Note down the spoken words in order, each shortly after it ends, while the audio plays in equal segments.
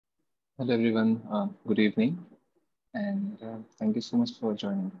Hello everyone, good evening, and thank you so much for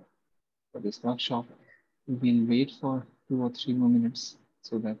joining for this workshop. We'll wait for 2 or 3 more minutes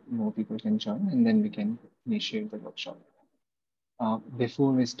so that more people can join, and then we can initiate the workshop.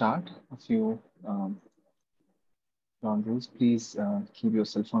 Before we start, a few ground rules. Please keep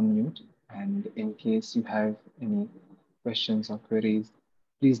yourself on mute, and in case you have any questions or queries,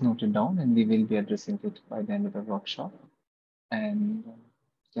 please note it down, and we will be addressing it by the end of the workshop. And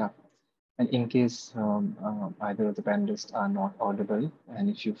yeah, and in case either of the panelists are not audible, and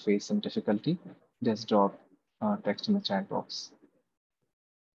if you face some difficulty, just drop text in the chat box.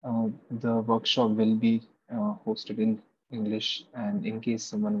 The workshop will be hosted in English, and in case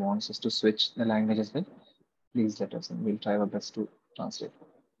someone wants us to switch the language as well, please let us know. We'll try our best to translate.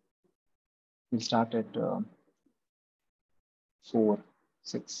 We'll start at 4,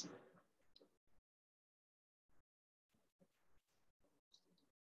 6.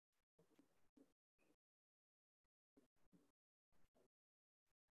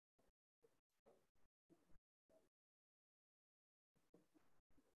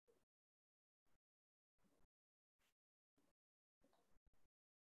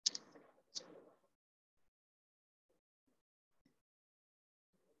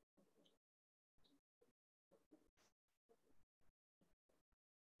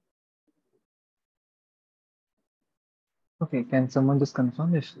 Okay, can someone just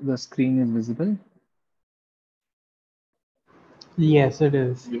confirm if the screen is visible? Yes, it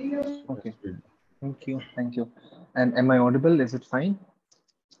is. Okay, thank you, thank you. And am I audible? Is it fine?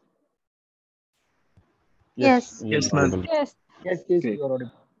 Yes. Yes, Yes, ma'am. ma'am. Yes. Yes, yes, Great. you are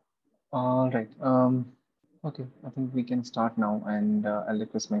audible. All right. Okay, I think we can start now, and I'll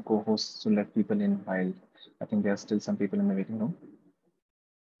request my co-hosts to let people in while I think there are still some people in the waiting room.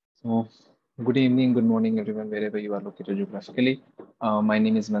 So, good evening, good morning, everyone, wherever you are located geographically. My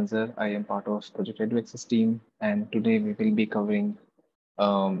name is Manzer. I am part of Project EduAccess team, and today we will be covering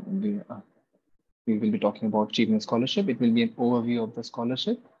um, we, uh, we will be talking about Chevening Scholarship. It will be an overview of the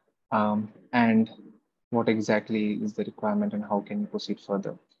scholarship and what exactly is the requirement and how can you proceed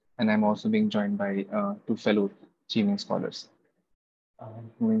further. And I'm also being joined by two fellow Chevening scholars.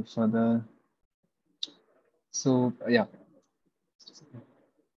 Moving further, so yeah,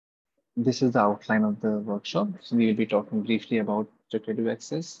 this is the outline of the workshop. So we will be talking briefly about Chevening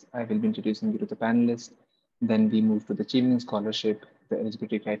Access. I will be introducing you to the panelists. Then we move to the Chevening Scholarship, the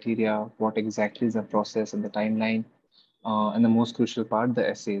eligibility criteria, what exactly is the process and the timeline, and the most crucial part, the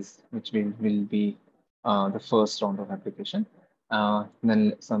essays, which will be the first round of application.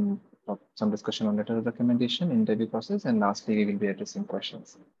 Then some discussion on letter of recommendation, interview process, and lastly, we will be addressing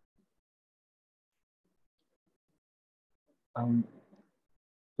questions. Um,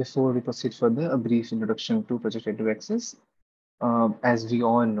 Before we proceed further, a brief introduction to Project EduAccess. As we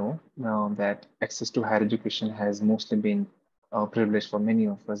all know, that access to higher education has mostly been a privilege for many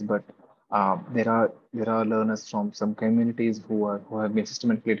of us, but there are learners from some communities who have been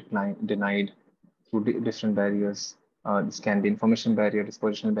systematically denied through different barriers. This can be information barrier,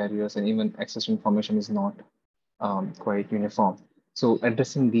 dispositional barriers, and even access to information is not quite uniform. So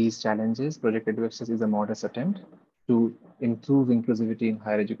addressing these challenges, Project EduAccess is a modest attempt to improve inclusivity in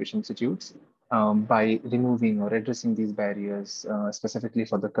higher education institutes by removing or addressing these barriers specifically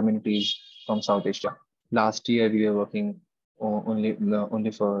for the communities from South Asia. Last year, we were working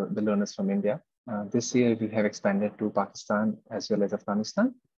only for the learners from India. This year, we have expanded to Pakistan as well as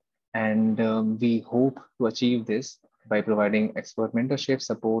Afghanistan. And we hope to achieve this by providing expert mentorship,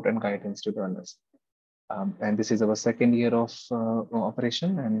 support, and guidance to learners. And this is our second year of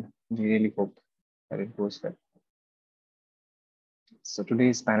operation, and we really hope that it goes well. So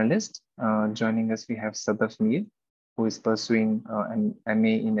today's panelist, joining us, we have Sadaf Mir, who is pursuing an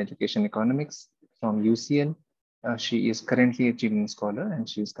MA in Education Economics from UCL. She is currently a Chevening Scholar, and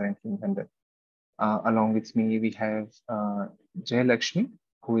she is currently in London. Along with me, we have Jayalaxmi,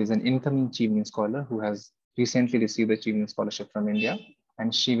 who is an incoming Chevening Scholar who has recently received a Chevening Scholarship from India,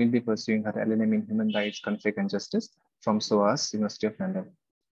 and she will be pursuing her LLM in Human Rights, Conflict and Justice from SOAS, University of London.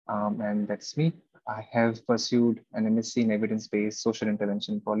 And that's me. I have pursued an MSc in Evidence-Based Social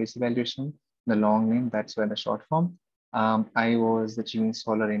Intervention Policy Evaluation, the long name, that's why the short form. I was the Chevening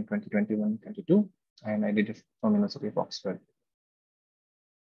Scholar in 2021-22, and I did it from University of Oxford.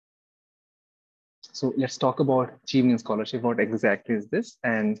 So let's talk about Chevening Scholarship. What exactly is this,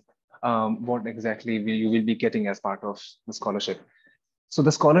 and what exactly you will be getting as part of the scholarship? So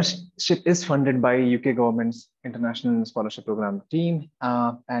the scholarship is funded by UK government's International Scholarship Program team,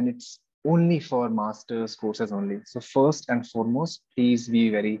 and it's only for master's courses only. So first and foremost, please be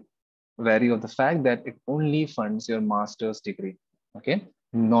very wary of the fact that it only funds your master's degree. Okay.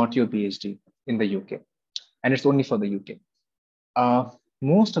 not your PhD in the UK. And it's only for the UK.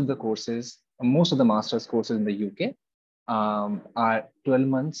 Most of the courses, most of the master's courses in the UK are 12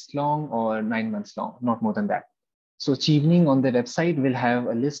 months long or 9 months long, not more than that. So Chevening on the website will have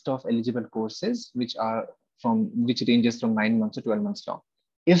a list of eligible courses which ranges from 9 months to 12 months long.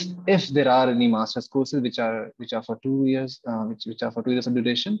 If there are any master's courses which are for 2 years, which are for 2 years of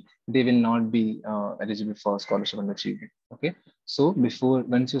duration, they will not be eligible for scholarship under Chevening. Okay. So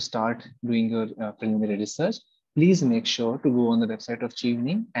once you start doing your preliminary research, please make sure to go on the website of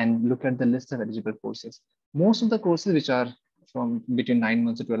Chevening and look at the list of eligible courses. Most of the courses which are from between 9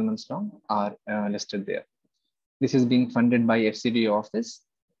 months to 12 months long are listed there. This is being funded by FCD office.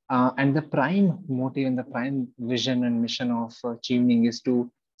 And the prime motive and the prime vision and mission of Chevening is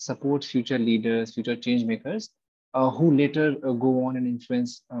to support future leaders, future change makers, who later go on and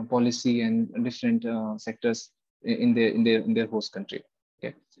influence policy and different sectors in their host country.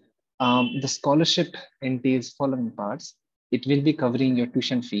 Okay. The scholarship entails following parts. It will be covering your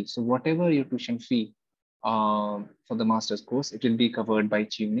tuition fee. So whatever your tuition fee for the master's course, it will be covered by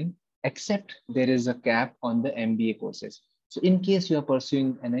Chevening, except there is a cap on the MBA courses. So in case you are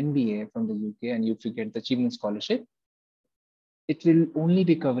pursuing an MBA from the UK and you get the Chevening scholarship, it will only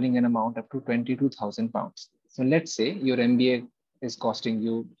be covering an amount up to £22,000. So let's say your MBA is costing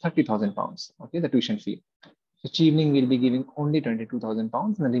you £30,000, okay, the tuition fee. So Chevening will be giving only £22,000,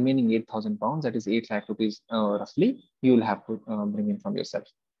 and the remaining £8,000, that is 8 lakh rupees roughly, you will have to bring in from yourself.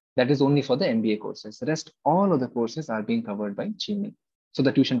 That is only for the MBA courses. The rest, all of the courses are being covered by Chevening. So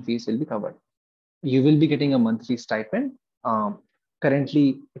the tuition fees will be covered. You will be getting a monthly stipend.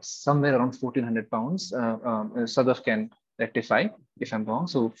 Currently, it's somewhere around £1,400. Sadaf can rectify if I'm wrong.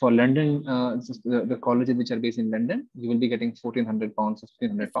 So for London, the colleges which are based in London, you will be getting £1,400 or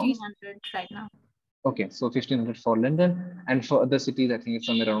 £1,500. 1,500 right now. Okay, so 1,500 for London, and for other cities, I think it's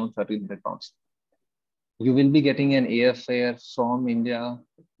somewhere around £1,300. You will be getting an airfare from India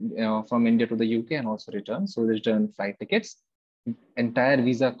to the UK and also return. So return flight tickets, entire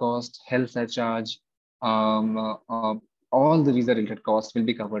visa cost, health surcharge, all the visa related costs will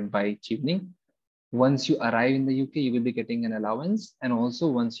be covered by Chevening. Once you arrive in the UK, you will be getting an allowance, and also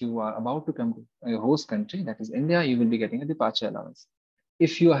once you are about to come to your host country, that is India, you will be getting a departure allowance.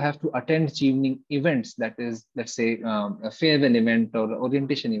 If you have to attend Chevening events, that is, let's say, a farewell event or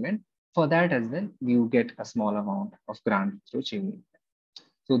orientation event, for that as well, you get a small amount of grant through Chevening.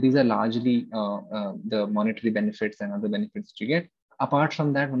 So these are largely the monetary benefits and other benefits you get. Apart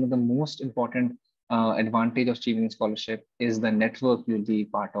from that, one of the most important advantage of Chevening Scholarship is the network you'll be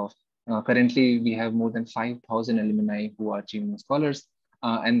part of. Currently, we have more than 5,000 alumni who are Chevening scholars,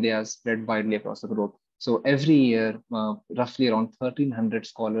 and they are spread widely across the globe. So every year, roughly around 1,300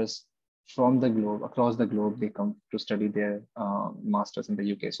 scholars from the globe, across the globe, they come to study their masters in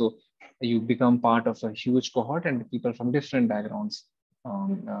the UK. So you become part of a huge cohort, and people from different backgrounds,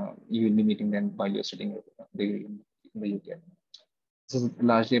 you will be meeting them while you're studying degree in the UK. This is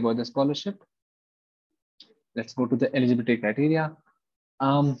largely about the scholarship. Let's go to the eligibility criteria.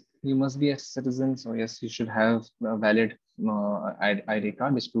 You must be a citizen, so yes, you should have a valid ID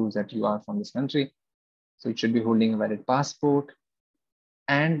card which proves that you are from this country. So you should be holding a valid passport,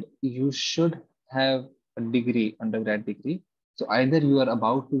 and you should have a degree, undergrad degree. So either you are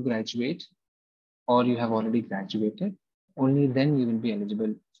about to graduate or you have already graduated. Only then you will be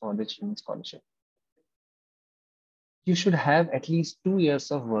eligible for the Chevening scholarship. You should have at least 2 years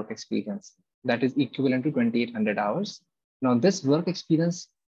of work experience. That is equivalent to 2,800 hours. Now, this work experience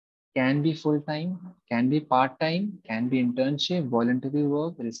can be full-time, can be part-time, can be internship, voluntary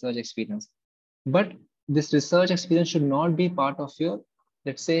work, research experience. But this research experience should not be part of your,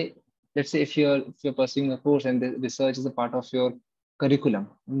 let's say if you're pursuing a course and the research is a part of your curriculum,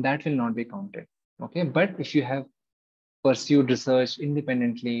 that will not be counted. Okay, but if you have pursued research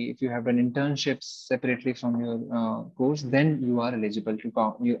independently, if you have done internships separately from your course, then you are eligible to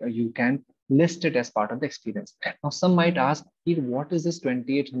count. You can list it as part of the experience. Now, some might ask, what is this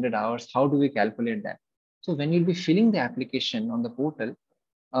 2,800 hours? How do we calculate that? So when you'll be filling the application on the portal,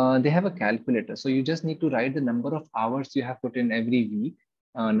 they have a calculator. So you just need to write the number of hours you have put in every week,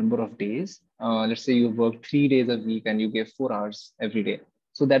 number of days. Let's say you work 3 days a week and you give 4 hours every day.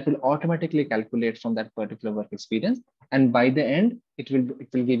 So that will automatically calculate from that particular work experience. And by the end, it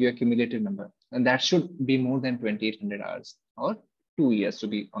will give you a cumulative number. And that should be more than 2,800 hours or 2 years to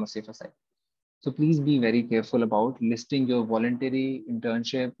be on a safer side. So please be very careful about listing your voluntary,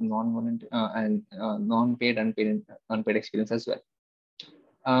 internship, non-voluntary, and non-paid, unpaid experience as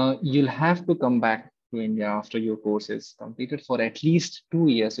well. You'll have to come back to India after your course is completed. For at least 2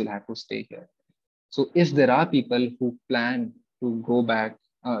 years, you'll have to stay here. So if there are people who plan to go back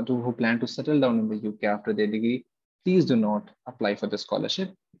who plan to settle down in the UK after their degree, please do not apply for the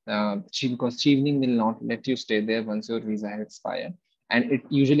scholarship because Chevening will not let you stay there once your visa has expired, and it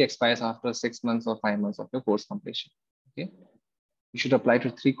usually expires after 6 months or 5 months of your course completion. Okay, you should apply to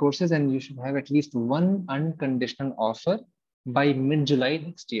 3 courses, and you should have at least one unconditional offer by mid-July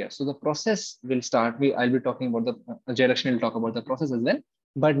next year. So the process will start. I'll be talking about Jayalaxmi will talk about the process as well.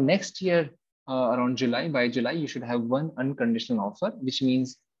 But next year, around July, by July, you should have one unconditional offer, which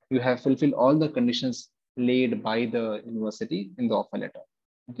means you have fulfilled all the conditions laid by the university in the offer letter.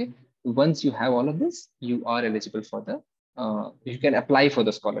 Okay. Once you have all of this, you are eligible for you can apply for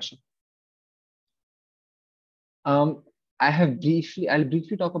the scholarship. I'll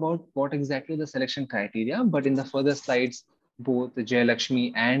briefly talk about what exactly the selection criteria, but in the further slides, both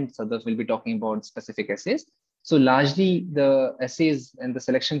Jayalaxmi and Sadaf will be talking about specific essays. So largely the essays and the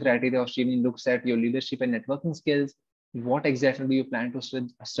selection criteria of Chevening looks at your leadership and networking skills, what exactly do you plan to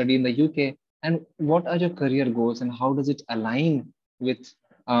study in the UK, and what are your career goals and how does it align with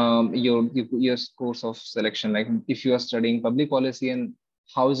your course of selection? Like if you are studying public policy, and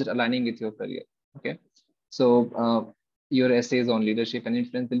how is it aligning with your career? Okay. So your essays on leadership and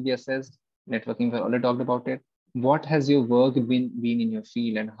influence will be assessed. Networking, we already talked about it. What has your work been in your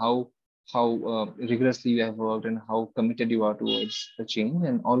field, and how rigorously you have worked, and how committed you are towards the change,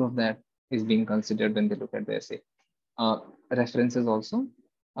 and all of that is being considered when they look at the essay. References also.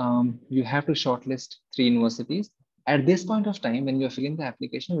 You have to shortlist 3 universities. At this point of time, when you're filling the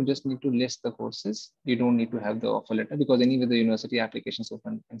application, you just need to list the courses. You don't need to have the offer letter because anyway, the university applications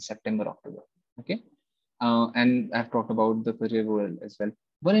open in September, October. Okay. And I've talked about the career goal as well.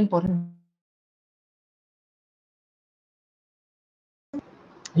 One important.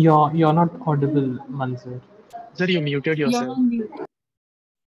 You're not audible, Manzer. Sir, you muted yourself.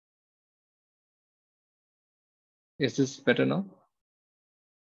 Is this better now?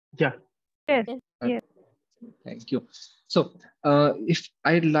 Yeah. Thank you. So if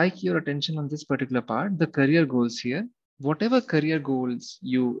I'd like your attention on this particular part, the career goals here, whatever career goals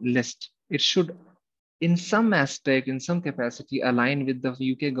you list, it should in some aspect, in some capacity, align with the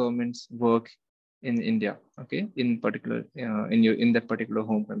UK government's work in India. Okay, in particular, in that particular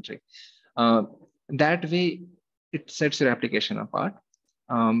home country. That way, it sets your application apart.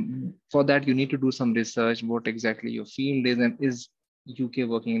 For that, you need to do some research. What exactly your field is, and is UK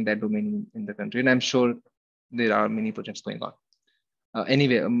working in that domain in the country? And I'm sure there are many projects going on.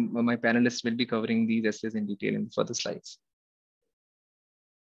 Anyway, my panelists will be covering these essays in detail in further slides.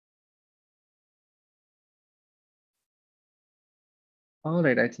 All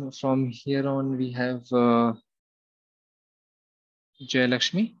right, I think from here on we have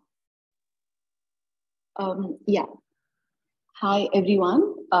Jayalaxmi. Yeah. Hi, everyone.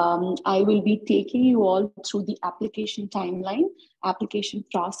 I will be taking you all through the application timeline, application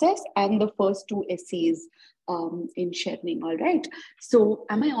process, and the first 2 essays in Chevening. All right. So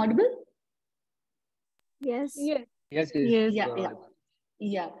am I audible? Yes. Yes.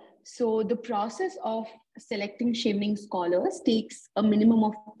 Yeah. So the process of selecting Chevening scholars takes a minimum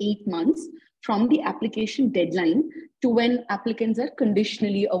of 8 months from the application deadline to when applicants are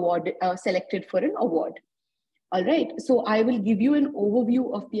conditionally selected for an award. All right, so I will give you an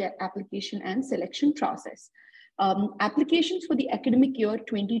overview of the application and selection process. Applications for the academic year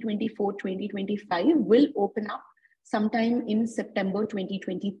 2024-2025 will open up sometime in September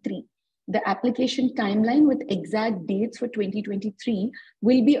 2023. The application timeline with exact dates for 2023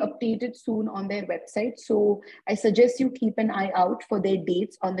 will be updated soon on their website. So I suggest you keep an eye out for their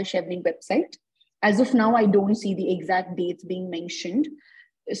dates on the Chevening website. As of now, I don't see the exact dates being mentioned.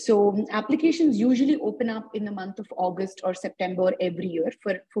 So applications usually open up in the month of August or September every year.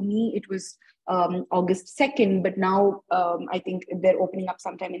 For me, it was August 2nd, but now I think they're opening up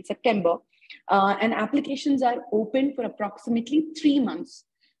sometime in September. And applications are open for approximately 3 months.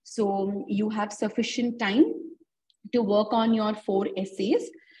 So you have sufficient time to work on your 4 essays,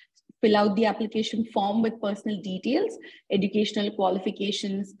 fill out the application form with personal details, educational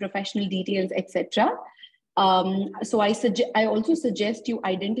qualifications, professional details, etc. So I also suggest you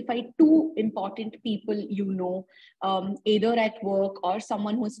identify 2 important people you know, either at work or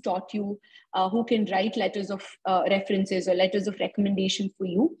someone who has taught you, who can write letters of references or letters of recommendation for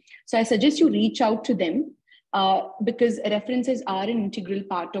you. So I suggest you reach out to them. Because references are an integral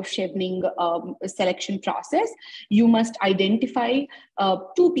part of Chevening selection process. You must identify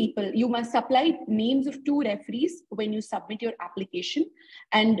 2 people. You must supply names of 2 referees when you submit your application.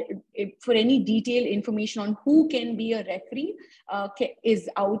 And for any detailed information on who can be a referee is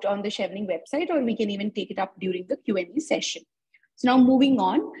out on the Chevening website, or we can even take it up during the Q&A session. So now moving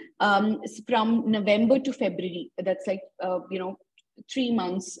on, from November to February, that's like, 3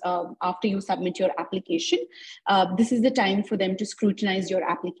 months after you submit your application. This is the time for them to scrutinize your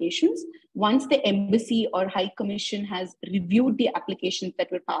applications. Once the embassy or High Commission has reviewed the applications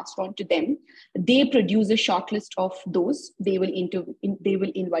that were passed on to them, they produce a shortlist of those they will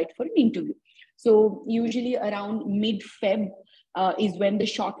invite for an interview. So usually around mid-Feb is when the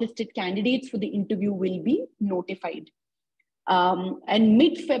shortlisted candidates for the interview will be notified. And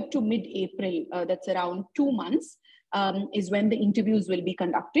mid-Feb to mid-April, that's around 2 months, is when the interviews will be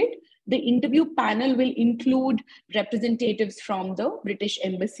conducted. The interview panel will include representatives from the British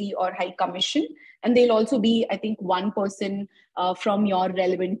Embassy or High Commission, and there'll also be, I think, one person from your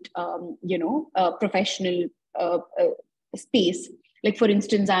relevant, professional space. Like, for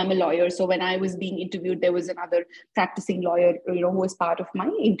instance, I'm a lawyer, so when I was being interviewed, there was another practicing lawyer, who was part of my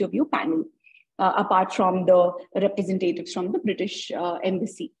interview panel, apart from the representatives from the British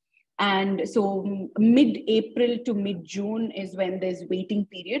Embassy. And so mid-April to mid-June is when there's waiting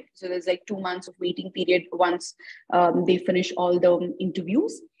period. So there's like 2 months of waiting period once they finish all the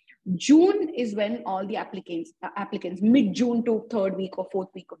interviews. June is when all the applicants, mid-June to 3rd week or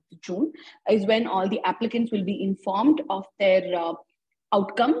 4th week of June, is when all the applicants will be informed of their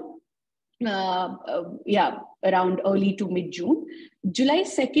outcome. Around early to mid-June. July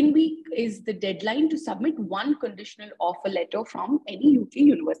 2nd week is the deadline to submit one conditional offer letter from any UK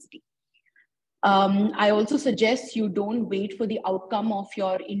university. I also suggest you don't wait for the outcome of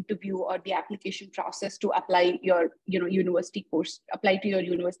your interview or the application process to apply your university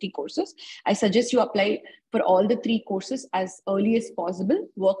courses. I suggest you apply for all the 3 courses as early as possible,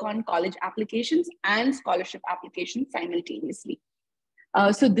 work on college applications and scholarship applications simultaneously.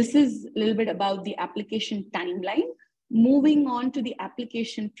 So this is a little bit about the application timeline. Moving on to the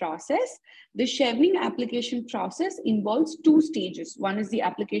application process, the Chevening application process involves 2 stages. One is the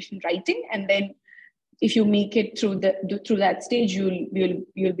application writing, and then if you make it through that stage, you'll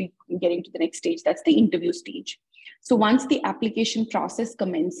be getting to the next stage. That's the interview stage. So once the application process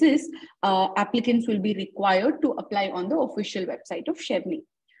commences, applicants will be required to apply on the official website of Chevening.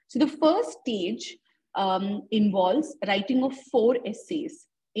 So the first stage involves writing of 4 essays.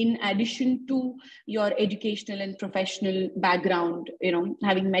 In addition to your educational and professional background,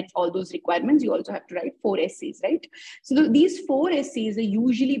 having met all those requirements, you also have to write 4 essays, right? So these 4 essays are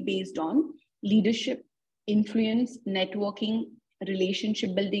usually based on leadership, influence, networking,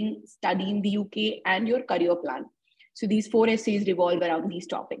 relationship building, study in the UK, and your career plan. So these 4 essays revolve around these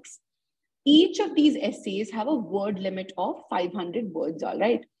topics. Each of these essays have a word limit of 500 words, all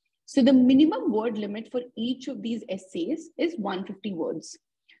right? So the minimum word limit for each of these essays is 150 words.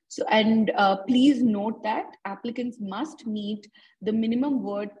 So, and please note that applicants must meet the minimum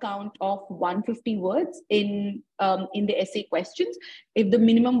word count of 150 words in the essay questions. If the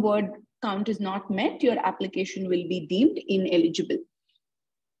minimum word count is not met, your application will be deemed ineligible.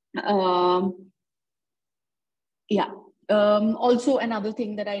 Also, another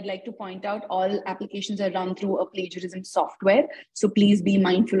thing that I'd like to point out, all applications are run through a plagiarism software. So please be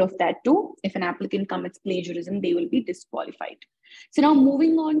mindful of that too. If an applicant commits plagiarism, they will be disqualified. So now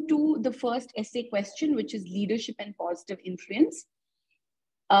moving on to the first essay question, which is leadership and positive influence.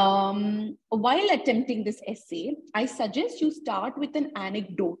 While attempting this essay, I suggest you start with an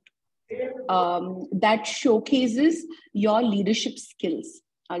anecdote that showcases your leadership skills.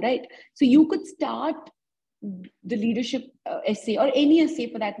 All right. So you could start the leadership essay or any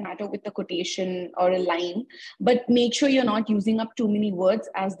essay for that matter with a quotation or a line, but make sure you're not using up too many words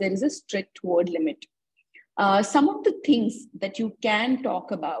as there is a strict word limit. Some of the things that you can talk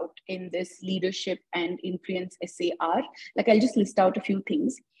about in this leadership and influence essay are, like, I'll just list out a few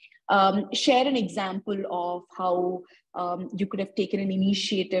things. Share an example of how you could have taken an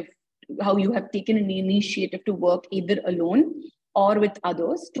initiative, how you have taken an initiative to work either alone or with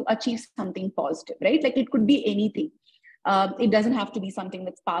others to achieve something positive, right? Like, it could be anything. It doesn't have to be something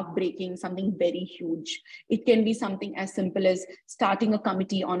that's path-breaking, something very huge. It can be something as simple as starting a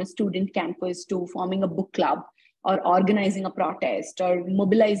committee on a student campus to forming a book club or organizing a protest or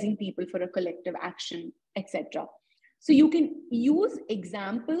mobilizing people for a collective action, etc. So you can use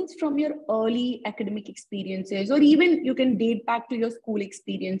examples from your early academic experiences, or even you can date back to your school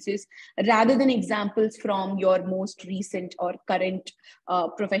experiences rather than examples from your most recent or current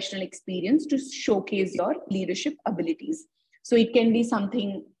professional experience to showcase your leadership abilities. So it can be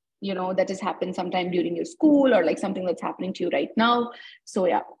something, that has happened sometime during your school, or like something that's happening to you right now. So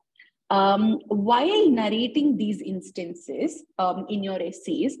yeah. While narrating these instances in your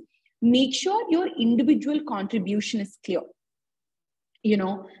essays, make sure your individual contribution is clear.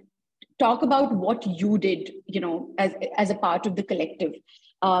 Talk about what you did, as a part of the collective.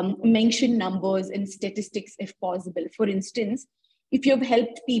 Mention numbers and statistics if possible. For instance, if you've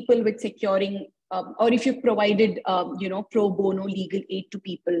helped people with securing, or if you've provided, pro bono legal aid to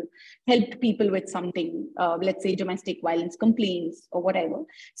people, helped people with something, let's say domestic violence complaints or whatever,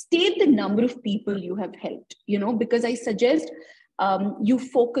 state the number of people you have helped, because I suggest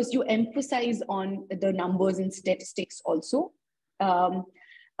you emphasize on the numbers and statistics also.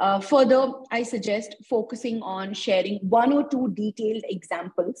 Further, I suggest focusing on sharing 1 or 2 detailed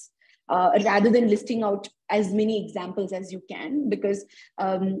examples rather than listing out as many examples as you can, because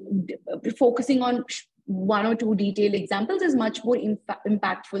focusing on 1 or 2 detailed examples is much more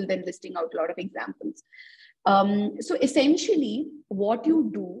impactful than listing out a lot of examples. So essentially, what you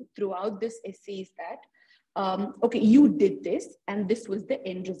do throughout this essay is that, okay, you did this and this was the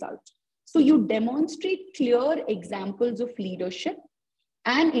end result. So you demonstrate clear examples of leadership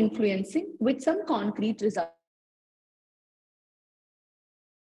and influencing with some concrete results.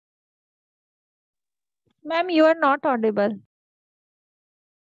 Ma'am, you are not audible.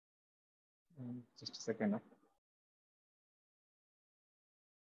 Just a second.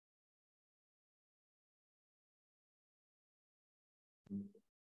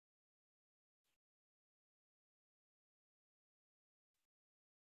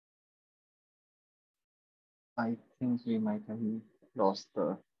 I think we might have lost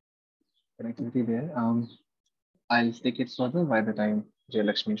the connectivity there. I'll take it further by the time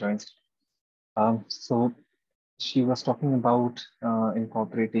Jayalaxmi joins. So she was talking about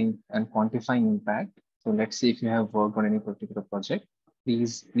incorporating and quantifying impact. So let's say if you have worked on any particular project,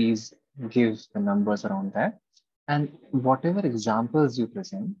 please give the numbers around that. And whatever examples you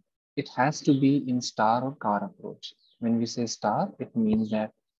present, it has to be in star or car approach. When we say star, it means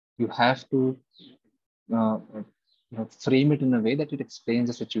that you have to frame it in a way that it explains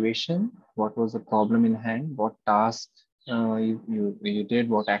the situation, what was the problem in hand, what task you did,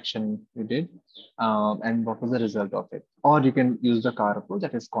 what action you did, and what was the result of it. Or you can use the car approach,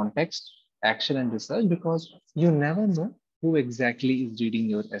 that is context, action, and result, because you never know who exactly is reading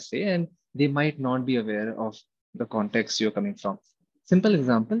your essay, and they might not be aware of the context you're coming from. Simple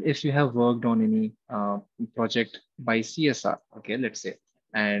example, if you have worked on any project by CSR, okay, let's say,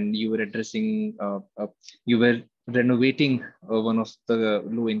 and you were addressing, you were renovating one of the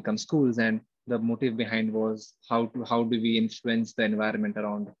low-income schools, and the motive behind was how do we influence the environment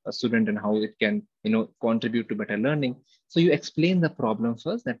around a student and how it can contribute to better learning. So you explain the problem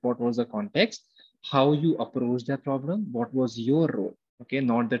first, that what was the context, how you approached that problem, what was your role, okay,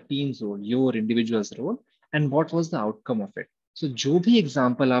 not the team's role, your individual's role, and what was the outcome of it. So जो भी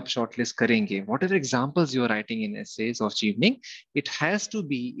example आप shortlist करेंगे, whatever examples you're writing in essays of Chevening, it has to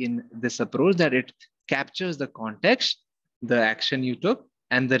be in this approach that it captures the context, the action you took,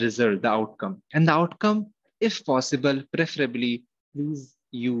 and the result, the outcome. And the outcome, if possible, preferably, please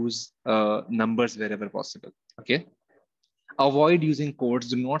use numbers wherever possible, okay? Avoid using quotes.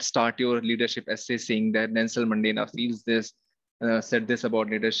 Do not start your leadership essay saying that Nelson Mandela feels this, said this about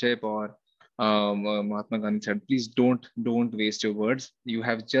leadership, or Mahatma Gandhi said. Please don't waste your words. You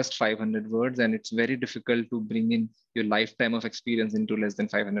have just 500 words, and it's very difficult to bring in your lifetime of experience into less than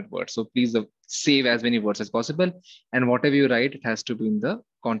 500 words. So please save as many words as possible. And whatever you write, it has to be in the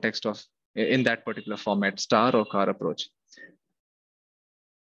context of, in that particular format, star or car approach.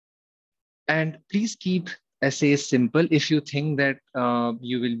 And please keep essays simple. If you think that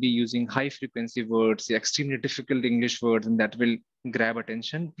you will be using high frequency words, extremely difficult English words, and that will grab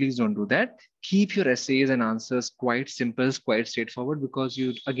attention, please don't do that. Keep your essays and answers quite simple, quite straightforward, because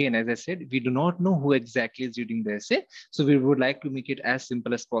you, again, as I said, we do not know who exactly is reading the essay. So we would like to make it as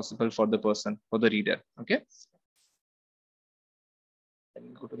simple as possible for the person, for the reader, okay?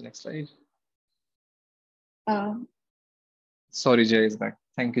 And go to the next slide. Sorry, Jay is back.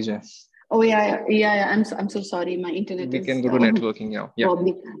 Thank you, Jay. Oh yeah. I'm so sorry. My internet. We can go to networking now. Yeah.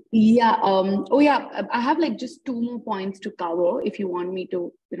 Yeah. I have like just 2 more points to cover if you want me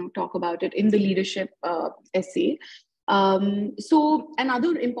to, talk about it in the leadership essay. So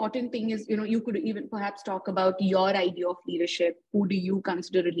another important thing is, you could even perhaps talk about your idea of leadership. Who do you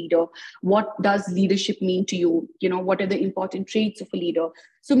consider a leader? What does leadership mean to you? What are the important traits of a leader?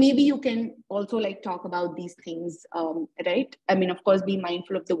 So maybe you can also like talk about these things, right? I mean, of course, be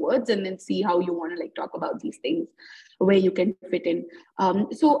mindful of the words and then see how you want to like talk about these things, where you can fit in.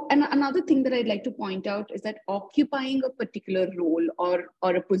 So another thing that I'd like to point out is that occupying a particular role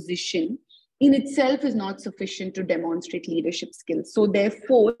or a position in itself is not sufficient to demonstrate leadership skills. So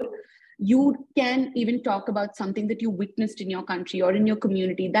therefore, you can even talk about something that you witnessed in your country or in your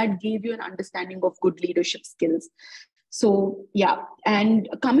community that gave you an understanding of good leadership skills. So yeah, and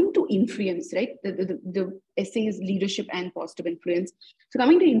coming to influence, right? The essay is leadership and positive influence. So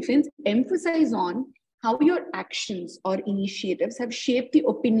coming to influence, emphasize on how your actions or initiatives have shaped the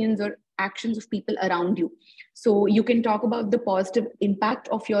opinions or actions of people around you. So you can talk about the positive impact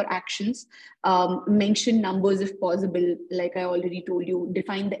of your actions, mention numbers if possible. Like I already told you,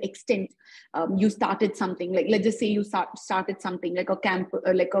 define the extent. You started something, like let's just say you started something like a camp,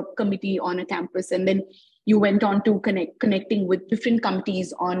 like a committee on a campus, and then you went on to connecting with different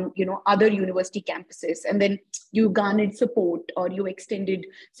committees on, other university campuses, and then you garnered support or you extended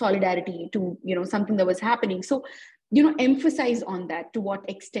solidarity to, something that was happening. So, emphasize on that, to what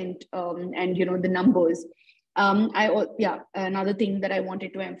extent, and the numbers. Another thing that I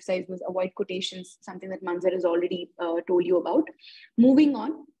wanted to emphasize was avoid quotations, something that Manzer has already told you about. Moving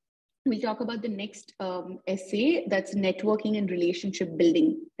on, we talk about the next essay, that's networking and relationship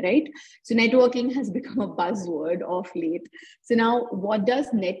building, right? So networking has become a buzzword of late. So now, what does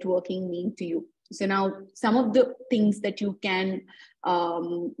networking mean to you? So now, some of the things that you can,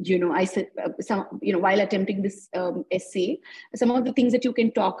 I said, while attempting this essay, some of the things that you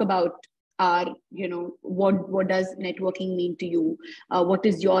can talk about are, what does networking mean to you? What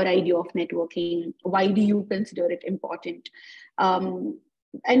is your idea of networking? Why do you consider it important?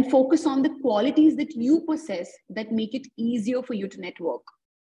 And focus on the qualities that you possess that make it easier for you to network.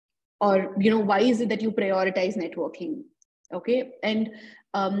 Or, why is it that you prioritize networking? Okay. And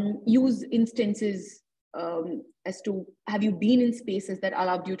use instances as to, have you been in spaces that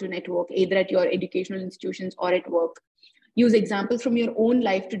allowed you to network, either at your educational institutions or at work? Use examples from your own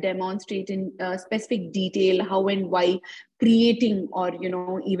life to demonstrate in specific detail how and why creating or,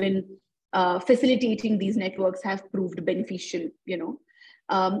 even facilitating these networks have proved beneficial,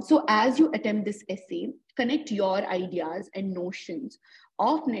 So as you attempt this essay, connect your ideas and notions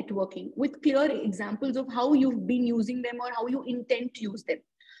of networking with clear examples of how you've been using them or how you intend to use them.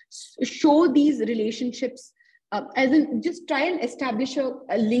 Show these relationships, as in, just try and establish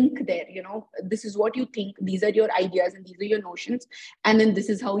a link there. This is what you think, these are your ideas and these are your notions, and then this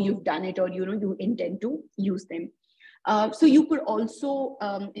is how you've done it, or you intend to use them. So you could also,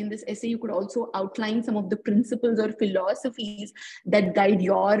 in this essay, you could also outline some of the principles or philosophies that guide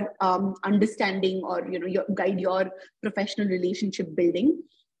your understanding, or guide your professional relationship building.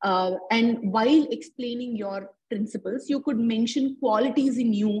 And while explaining your principles, you could mention qualities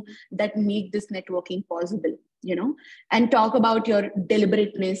in you that make this networking possible, and talk about your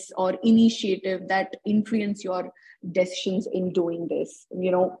deliberateness or initiative that influence your decisions in doing this,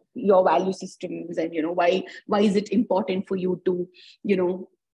 your value systems, and why is it important for you to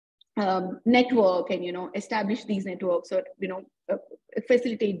network and establish these networks, or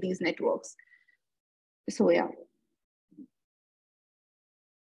facilitate these networks. So yeah.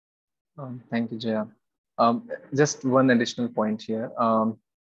 Thank you, Jaya. Just one additional point here.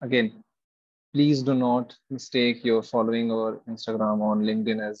 Again, please do not mistake your following or Instagram or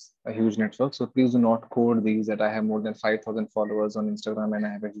LinkedIn as a huge network. So please do not code these that I have more than 5,000 followers on Instagram and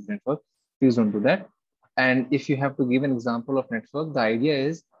I have a huge network. Please don't do that. And if you have to give an example of network, the idea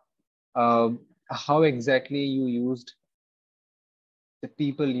is how exactly you used the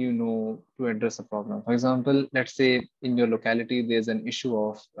people to address a problem. For example, let's say in your locality, there's an issue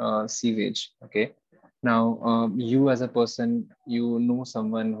of sewage. Okay. Now, you as a person,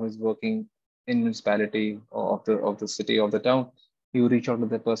 someone who is working in municipality or of the city, of the town. You reach out to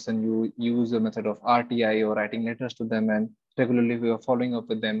the person, you use a method of RTI or writing letters to them, and regularly we are following up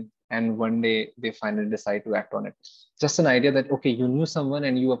with them. And one day they finally decide to act on it. Just an idea that, okay, you knew someone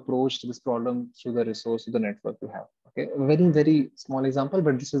and you approached this problem through the resource, through the network you have. Okay, a very, very small example,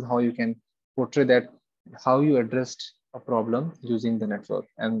 but this is how you can portray that, how you addressed a problem using the network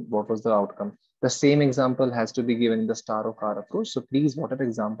and what was the outcome. The same example has to be given in the star of car approach. So please, whatever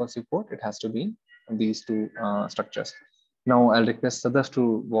examples you quote, it has to be in these two structures. Now I'll request Sadaf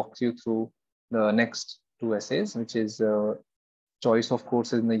to walk you through the next two essays, which is choice of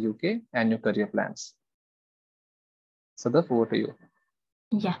courses in the UK and your career plans. Sadaf, over to you.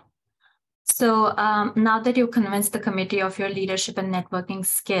 Yeah. So now that you've convinced the committee of your leadership and networking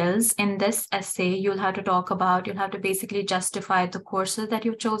skills, in this essay, you'll have to basically justify the courses that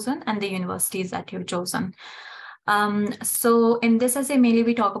you've chosen and the universities that you've chosen. So in this essay, mainly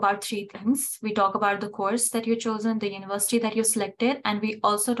we talk about three things. We talk about the course that you've chosen, the university that you selected, and we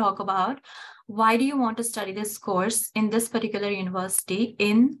also talk about why do you want to study this course in this particular university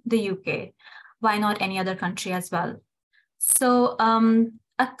in the UK? Why not any other country as well? So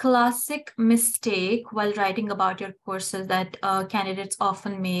a classic mistake while writing about your courses that candidates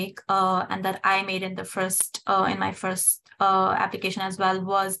often make, and that I made in my first application as well,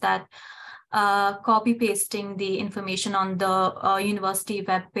 was that copy pasting the information on the university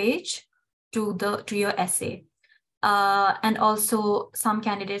webpage to your essay. And also some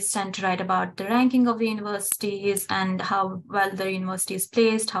candidates tend to write about the ranking of the universities and how well the university is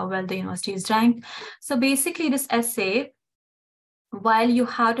placed, how well the university is ranked. So basically this essay, while you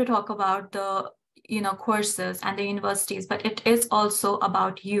have to talk about the courses and the universities, but it is also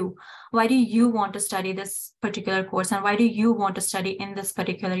about you. Why do you want to study this particular course, and why do you want to study in this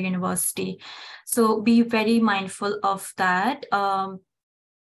particular university? So be very mindful of that.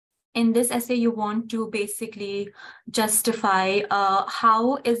 In this essay, you want to basically justify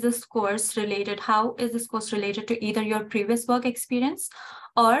how is this course related to either your previous work experience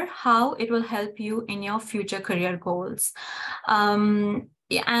or how it will help you in your future career goals.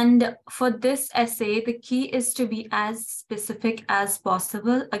 And for this essay, the key is to be as specific as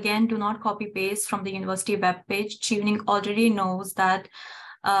possible. Again, do not copy paste from the university webpage. Chevening already knows that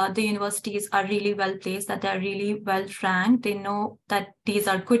the universities are really well placed, that they're really well ranked. They know that these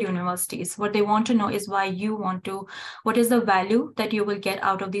are good universities. What they want to know is why you want to, what is the value that you will get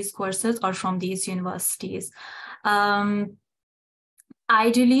out of these courses or from these universities.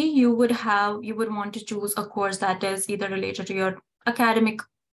 Ideally, you would want to choose a course that is either related to your academic,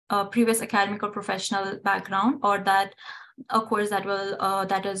 previous academic or professional background, or that a course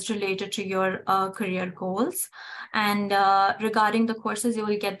that is related to your career goals. And regarding the courses, you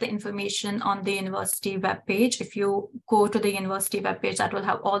will get the information on the university webpage. If you go to the university webpage, that will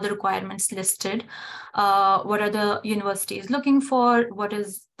have all the requirements listed. What are the universities looking for? What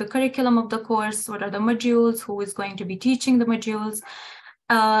is the curriculum of the course? What are the modules? Who is going to be teaching the modules?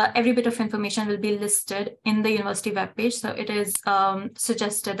 Every bit of information will be listed in the university webpage. So it is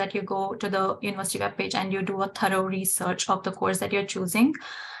suggested that you go to the university webpage and you do a thorough research of the course that you're choosing.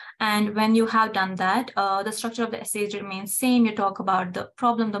 And when you have done that, the structure of the essays remains same. You talk about the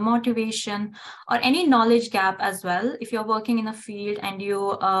problem, the motivation, or any knowledge gap as well. If you're working in a field and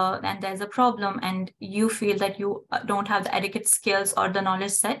and there's a problem and you feel that you don't have the adequate skills or the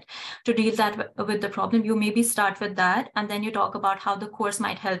knowledge set to deal with the problem, you maybe start with that, and then you talk about how the course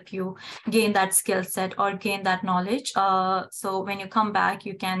might help you gain that skill set or gain that knowledge. So when you come back,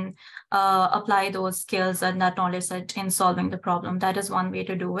 you can apply those skills and that knowledge set in solving the problem. That is one way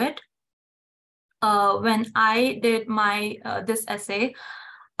to do it. When I did my this essay,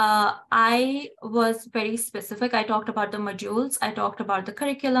 I was very specific. I talked about the modules, I talked about the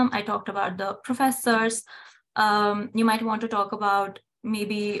curriculum, I talked about the professors. You might want to talk about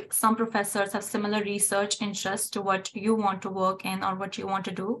maybe some professors have similar research interests to what you want to work in or what you want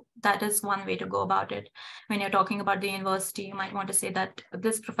to do. That is one way to go about it. When you're talking about the university, you might want to say that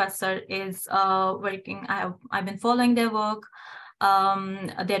this professor is working, I've been following their work.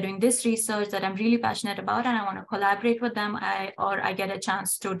 They're doing this research that I'm really passionate about, and I want to collaborate with them, or I get a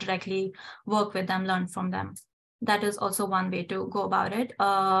chance to directly work with them, learn from them. That is also one way to go about it.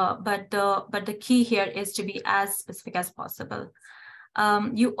 But the key here is to be as specific as possible.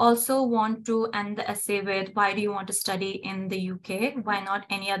 You also want to end the essay with, why do you want to study in the UK? Why not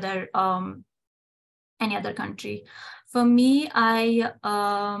any other country? For me, I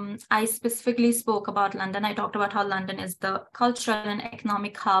specifically spoke about London. I talked about how London is the cultural and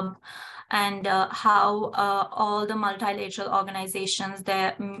economic hub, and how all the multilateral organizations,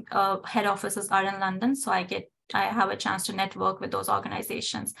 their head offices are in London. So I have a chance to network with those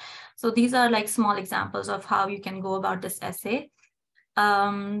organizations. So these are like small examples of how you can go about this essay.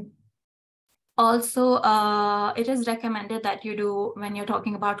 Also, it is recommended that you do, when you're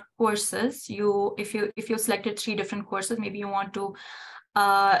talking about courses, if you selected 3 different courses, maybe you want to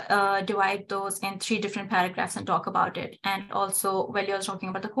divide those in 3 different paragraphs and talk about it. And also, while you're talking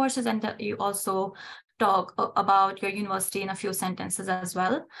about the courses, and you also talk about your university in a few sentences as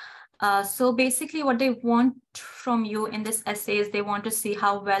well. So basically what they want from you in this essay is they want to see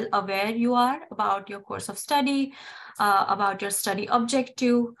how well aware you are about your course of study, about your study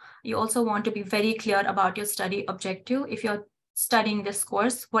objective. You also want to be very clear about your study objective. If you're studying this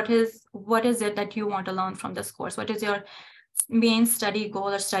course, what is it that you want to learn from this course? What is your main study goal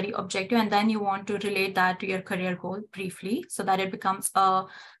or study objective? And then you want to relate that to your career goal briefly, so that it becomes a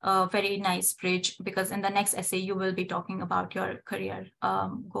very nice bridge, because in the next essay, you will be talking about your career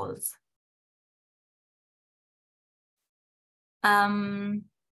goals.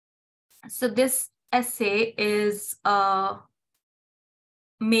 So this essay is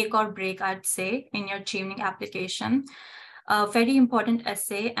make or break, I'd say, in your Chevening application. A very important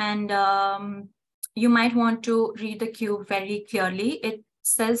essay, and you might want to read the cue very clearly. It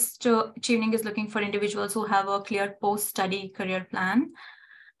says Chevening is looking for individuals who have a clear post-study career plan.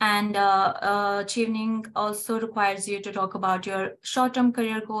 And Chevening also requires you to talk about your short-term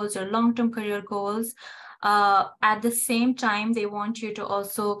career goals, your long-term career goals. At the same time, they want you to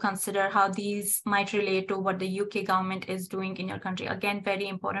also consider how these might relate to what the UK government is doing in your country. Again, very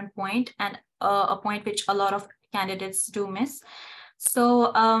important point, and a point which a lot of candidates do miss.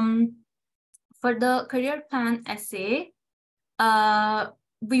 So for the career plan essay,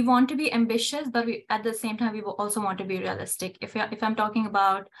 we want to be ambitious, but at the same time, we will also want to be realistic. If I'm talking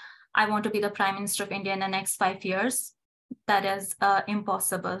about, I want to be the Prime Minister of India in the next 5 years, that is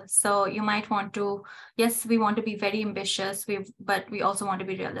impossible. So you might want to, yes, we want to be very ambitious, but we also want to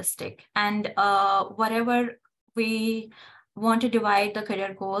be realistic. And whatever we want to divide the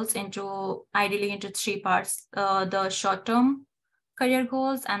career goals into, ideally into 3 parts, the short-term career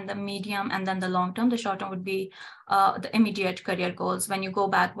goals and the medium and then the long term. The short term would be the immediate career goals. When you go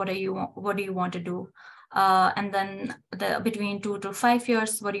back, what do you want to do? And then between 2 to 5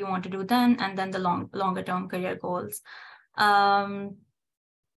 years, what do you want to do then? And then the longer term career goals.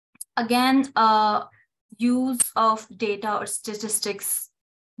 Again, use of data or statistics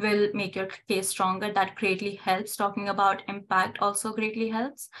will make your case stronger. That greatly helps. Talking about impact also greatly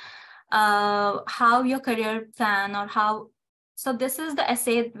helps. How your career plan or how, so this is the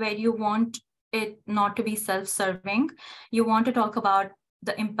essay where you want it not to be self-serving. You want to talk about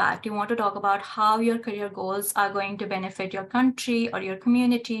the impact. You want to talk about how your career goals are going to benefit your country or your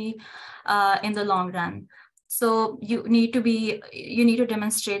community in the long run. So you need to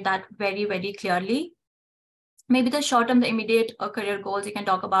demonstrate that very, very clearly. Maybe the short term, the immediate career goals, you can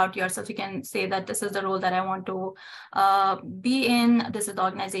talk about yourself. You can say that this is the role that I want to be in. This is the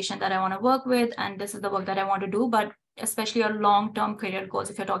organization that I want to work with, and this is the work that I want to do. But especially your long-term career goals,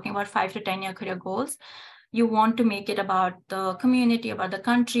 if you're talking about 5 to 10 year career goals, you want to make it about the community, about the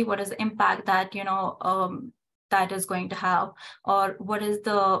country. What is the impact that, that is going to have, or what is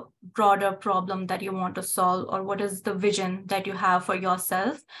the broader problem that you want to solve, or what is the vision that you have for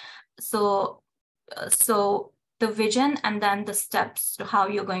yourself. So the vision and then the steps to how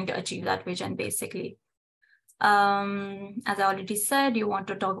you're going to achieve that vision, basically. As I already said, you want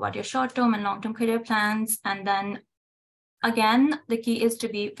to talk about your short-term and long-term career plans. And then again, the key is to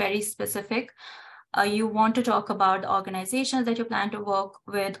be very specific. You want to talk about the organizations that you plan to work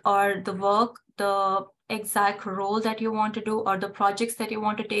with, or the exact role that you want to do, or the projects that you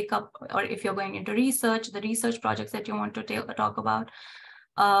want to take up, or if you're going into research, the research projects that you want to talk about.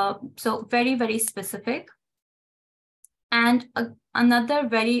 So very, very specific. And another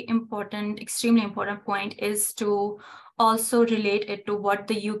very important, extremely important point is to also relate it to what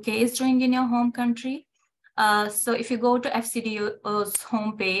the UK is doing in your home country. So if you go to FCDO's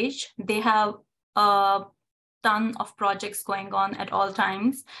homepage, they have a ton of projects going on at all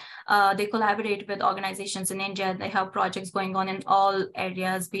times. They collaborate with organizations in India. They have projects going on in all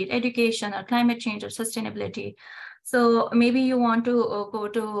areas, be it education or climate change or sustainability. So maybe you want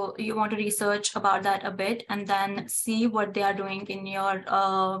to research about that a bit and then see what they are doing in your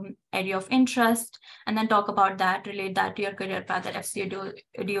area of interest, and then talk about that, relate that to your career path, that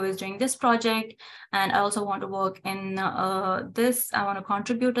FCDO is doing this project, and I also want to work in this, I want to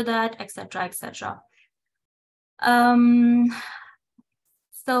contribute to that, etc., etc.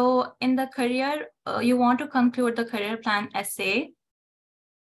 So in the career, you want to conclude the career plan essay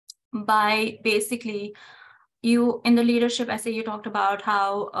by basically, in the leadership essay, you talked about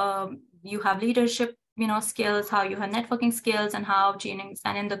how you have leadership, skills, how you have networking skills, and how Chevening,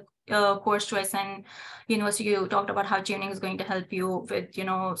 and in the course choice and university, you talked about how Chevening is going to help you with,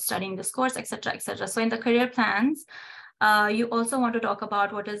 studying this course, etc., etc. So in the career plans, you also want to talk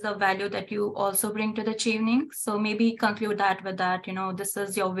about what is the value that you also bring to the Chevening. So maybe conclude that with that, this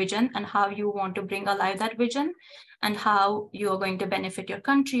is your vision and how you want to bring alive that vision, and how you are going to benefit your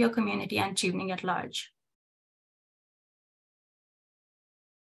country, your community, and Chevening at large.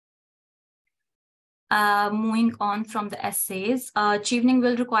 Moving on from the essays, Chevening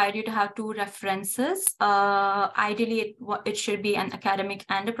will require you to have 2 references. Ideally, it should be an academic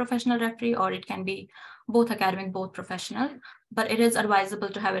and a professional referee, or it can be both academic, both professional, but it is advisable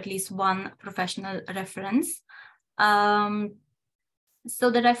to have at least 1 professional reference.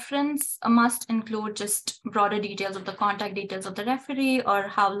 So the reference must include just broader details of the contact details of the referee, or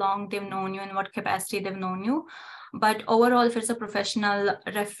how long they've known you, in what capacity they've known you. But overall, if it's a professional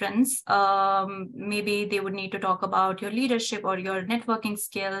reference, maybe they would need to talk about your leadership or your networking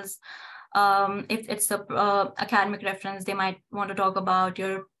skills. If it's a academic reference, they might want to talk about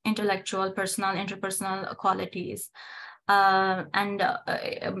your intellectual, personal, interpersonal qualities, and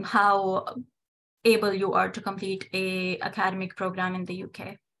how able you are to complete an academic program in the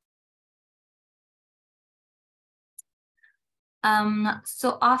UK.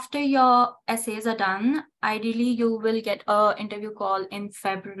 So after your essays are done, ideally you will get an interview call in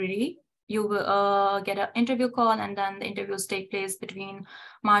February. you will get an interview call, and then the interviews take place between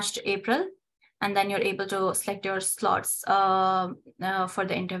March to April. And then you're able to select your slots for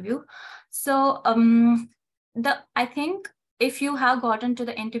the interview. So I think if you have gotten to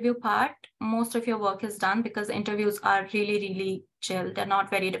the interview part, most of your work is done, because the interviews are really, really chill. They're not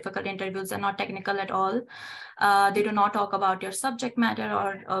very difficult interviews. They're not technical at all. They do not talk about your subject matter,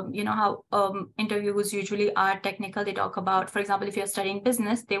 or you know how interviews usually are technical. They talk about, for example, if you're studying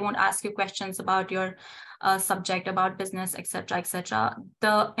business, they won't ask you questions about your subject, about business, etc., etc.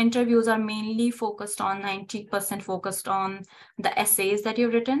 The interviews are mainly focused on 90% focused on the essays that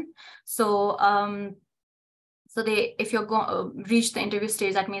you've written. So if you're going to reach the interview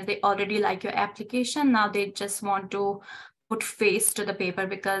stage, that means they already like your application. Now they just want to put face to the paper,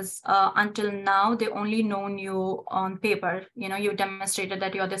 because until now they only known you on paper. You know, you demonstrated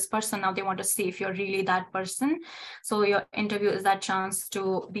that you're this person. Now they want to see if you're really that person. So your interview is that chance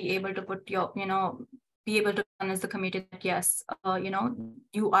to be able to put your, be able to convince the committee that yes,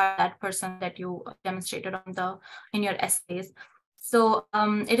 you are that person that you demonstrated in your essays. So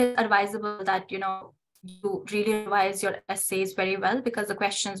it is advisable that you really revise your essays very well, because the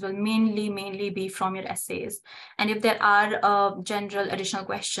questions will mainly be from your essays. And if there are general additional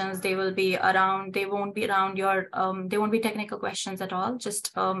questions, they won't be around your, they won't be technical questions at all,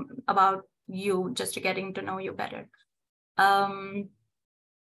 just about you, just to getting to know you better.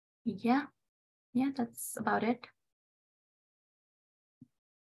 Yeah, that's about it.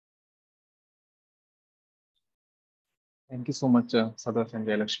 Thank you so much, Sadaf and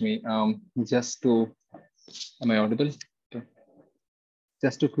Jayalaxmi. Am I audible? Okay.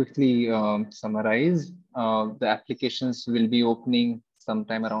 Just to quickly summarize, the applications will be opening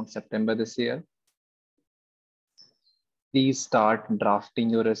sometime around September this year. Please start drafting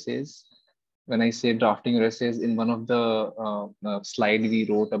your essays. When I say drafting your essays, in one of the slide we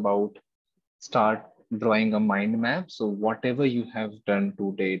wrote about start drawing a mind map. So whatever you have done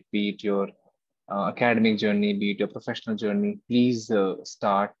to date, be it your academic journey, be it your professional journey, please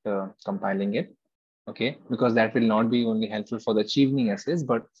start compiling it. Okay, because that will not be only helpful for the Chevening essays,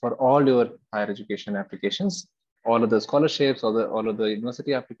 but for all your higher education applications, all of the scholarships, all of the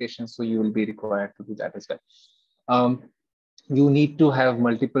university applications. So you will be required to do that as well. You need to have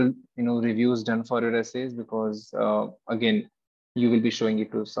multiple reviews done for your essays, because again, you will be showing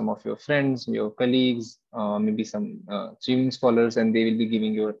it to some of your friends, your colleagues, maybe some Chevening scholars, and they will be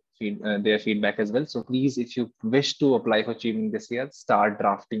giving your their feedback as well. So please, if you wish to apply for Chevening this year, start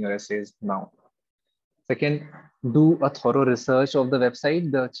drafting your essays now. Second, do a thorough research of the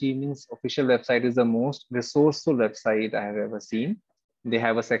website. The Chevening's official website is the most resourceful website I have ever seen. They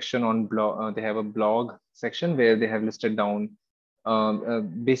have a section on blog. They have a blog section where they have listed down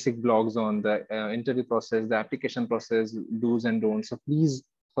basic blogs on the interview process, the application process, do's and don'ts. So please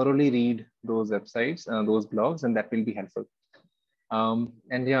thoroughly read those websites, those blogs, and that will be helpful.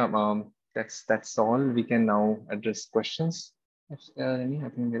 And yeah, that's all. We can now address questions. If there are any, I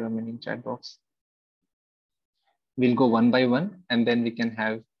think there are many chat box. We'll go one by one, and then we can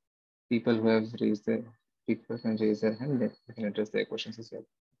have people who have raised their hand. Then we can address their questions as well.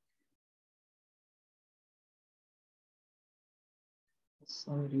 For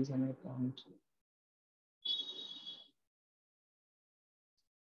some reason I can't.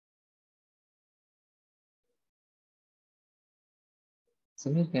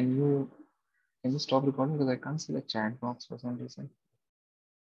 Samir, can you stop recording, because I can't see the chat box for some reason.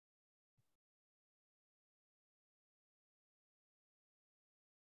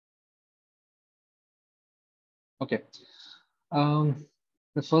 Okay.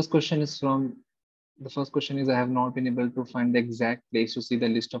 The first question is I have not been able to find the exact place to see the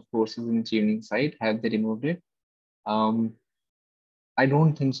list of courses in Chevening site. Have they removed it? I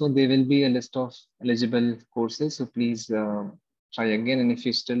don't think so. There will be a list of eligible courses. So please try again. And if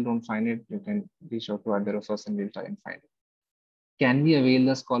you still don't find it, you can reach out to either of us and we'll try and find it. Can we avail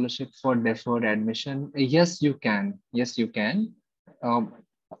the scholarship for deferred admission? Yes, you can. Yes, you can.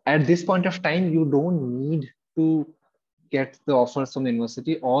 At this point of time, you don't need to get the offers from the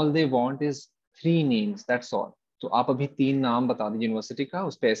university. All they want is 3 names. That's all. So आप अभी 3 नाम बता दीजिए university का,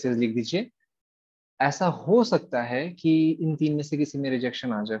 उस पे essays लिख दीजिए. ऐसा हो सकता है कि इन 3 में से किसी में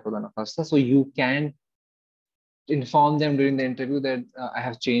रिजेक्शन आ जाए, खुदा ना खास्ता. So you can inform them during the interview that I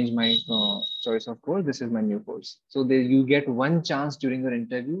have changed my choice of course. This is my new course. So you get one chance during your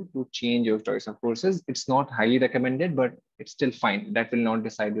interview to change your choice of courses. It's not highly recommended, but it's still fine. That will not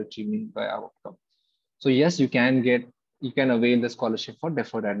decide your achievement by outcome. So yes, you can avail the scholarship for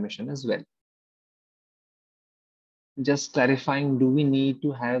deferred admission as well. Just clarifying, do we need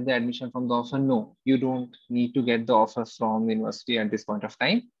to have the admission from the offer? No, you don't need to get the offer from the university at this point of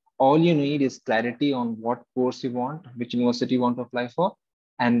time. all you need is clarity on what course you want, which university you want to apply for,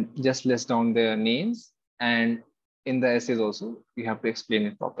 and just list down their names. And in the essays also, you have to explain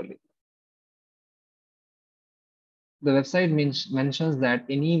it properly. The website mentions that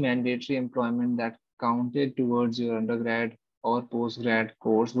any mandatory employment that counted towards your undergrad or postgrad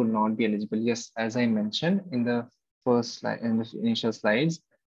course would not be eligible. Yes, as I mentioned in the first slide, in the initial slides,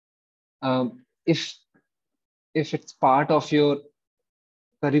 if it's part of your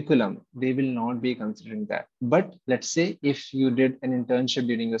curriculum, they will not be considering that. But let's say if you did an internship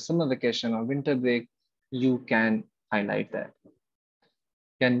during the summer vacation or winter break, you can highlight that.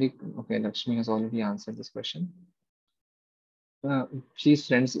 Can we? Okay, Lakshmi has already answered this question. Please,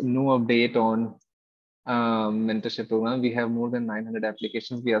 friends, no update on mentorship program. We have more than 900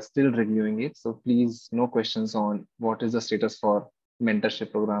 applications. We are still reviewing it. So please, no questions on what is the status for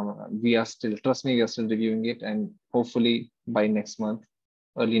mentorship program. We are still, trust me, we are still reviewing it. And hopefully by next month,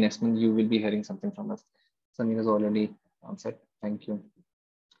 early next month, you will be hearing something from us. Samir has already answered. Thank you.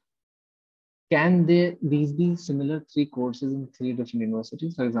 Can these be similar 3 courses in 3 different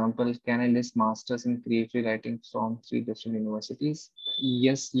universities? For example, can I list masters in creative writing from 3 different universities?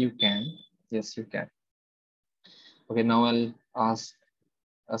 Yes, you can. Yes, you can. Okay, now I'll ask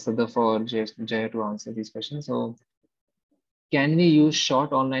Sadaf or Jaya to answer these questions. So, can we use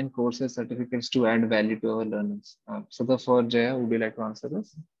short online courses certificates to add value to our learners? Sadaf or Jaya, would you like to answer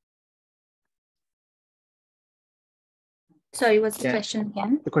this? Sorry, what's the question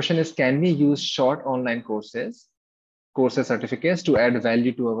again? The question is, can we use short online courses certificates to add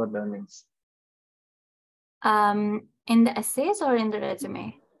value to our learnings? In the essays or in the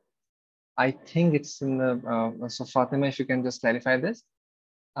resume? I think it's in the, so Fatima, if you can just clarify this.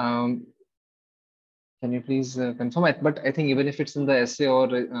 Can you please confirm it? But I think even if it's in the essay or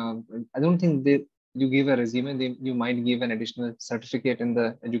I don't think you give a resume, you might give an additional certificate in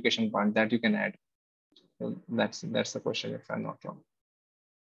the education part that you can add. So that's the question, if I'm not wrong.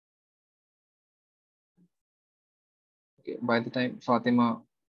 Okay, by the time Fatima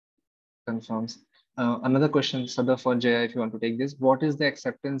confirms. Another question, Sadaf or Jaya, if you want to take this. What is the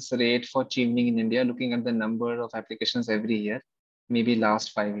acceptance rate for Chevening in India, looking at the number of applications every year, maybe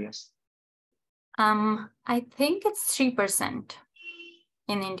last 5 years? I think it's 3%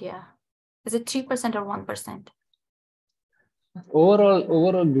 in India. Is it 3% or 1%?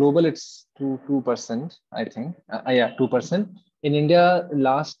 Overall global, it's 2%, I think. Yeah, 2%. In India,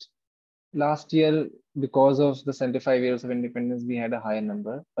 last year, because of the 75 years of independence, we had a higher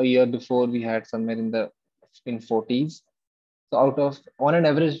number. A year before, we had somewhere in 40s. So out of, on an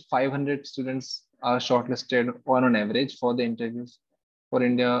average, 500 students are shortlisted on an average for the interviews for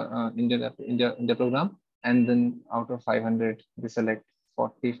India program. And then out of 500, they select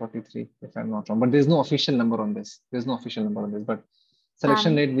 40, 43, if I'm not wrong. But there's no official number on this. There's no official number on this, but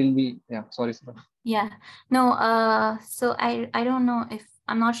selection rate will be, yeah, sorry, Sadaf. Yeah, no, so I don't know if,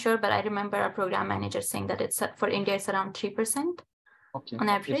 I'm not sure, but I remember our program manager saying that it's for India, it's around 3%. Okay. On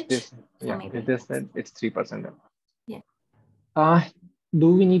average. It is said it's 3%. Yeah. Do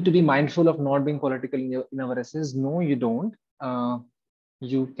we need to be mindful of not being political in our essays? No, you don't.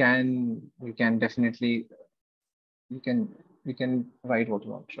 You can definitely, you can write what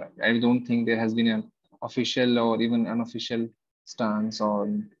you want to write. I don't think there has been an official or even unofficial stance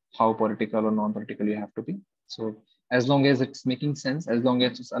on how political or non-political you have to be. So as long as it's making sense, as long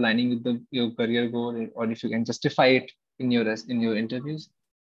as it's aligning with your career goal, or if you can justify it in your interviews,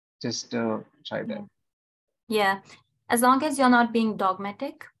 just try that. Yeah, as long as you're not being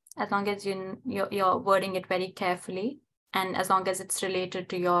dogmatic, as long as you're wording it very carefully, and as long as it's related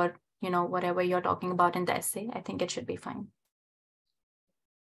to your, whatever you're talking about in the essay, I think it should be fine.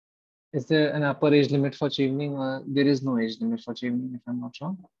 Is there an upper age limit for Chevening? There is no age limit for Chevening, if I'm not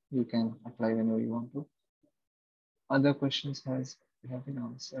wrong. You can apply whenever you want to. Other questions have been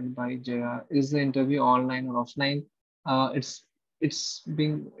answered by Jaya. Is the interview online or offline? It's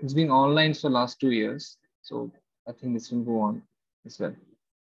been online for the last 2 years, so I think this will go on as well.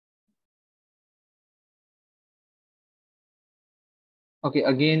 Okay,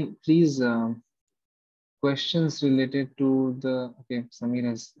 again, please, questions related to the, okay, Samir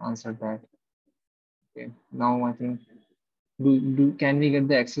has answered that. Okay, now I think, can we get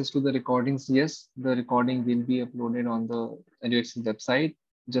the access to the recordings? Yes, the recording will be uploaded on the EduAccess website,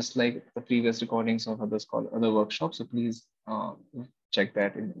 just like the previous recordings of other workshops. So please check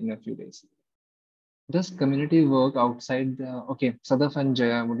that in a few days. Does community work outside the, okay, Sadaf and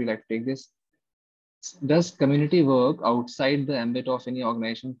Jaya, would you like to take this? Does community work outside the ambit of any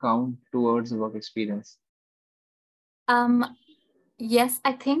organization count towards work experience? Yes,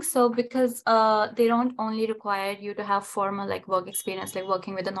 I think so, because they don't only require you to have formal like work experience, like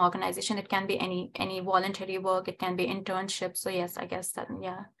working with an organization. It can be any voluntary work, it can be internship. So yes, I guess that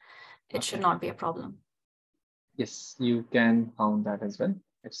it should not be a problem. Yes, you can count that as well.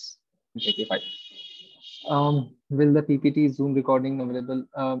 It's completely fine. Will the PPT Zoom recording available?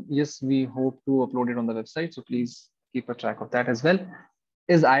 Yes, we hope to upload it on the website, so please keep a track of that as well.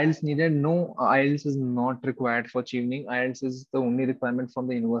 Is IELTS needed? No, IELTS is not required for Chevening. IELTS is the only requirement from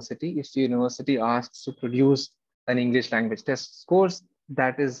the university. If the university asks to produce an English language test scores,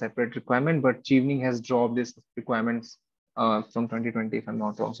 that is separate requirement, but Chevening has dropped this requirements from 2020, if I'm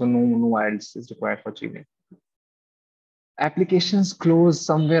not wrong. So no IELTS is required for Chevening. Applications close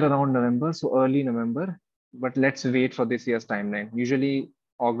somewhere around November, so early November. But let's wait for this year's timeline. Usually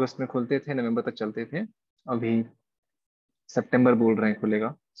August में खुलते थे, November तक चलते थे. अभी September बोल रहे हैं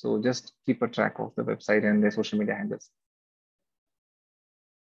खुलेगा. So just keep a track of the website and their social media handles.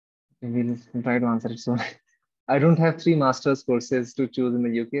 We'll try to answer it soon. I don't have 3 master's courses to choose in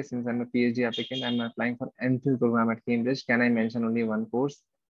the UK. Since I'm a PhD applicant, I'm applying for MPhil program at Cambridge. Can I mention only one course?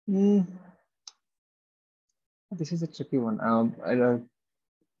 This is a tricky one.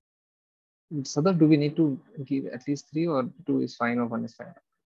 Sadaf, do we need to give at least 3, or 2 is fine, or 1 is fine?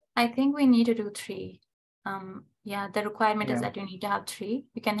 I think we need to do 3. Yeah, the requirement is that you need to have 3.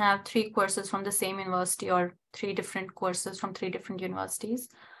 You can have 3 courses from the same university or 3 different courses from 3 different universities,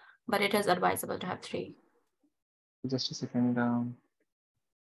 but it is advisable to have 3. Just a second.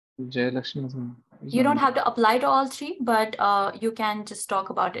 Jayalaxmi You don't have to apply to all 3, but you can just talk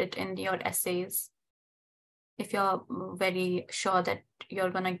about it in your essays. If you're very sure that you're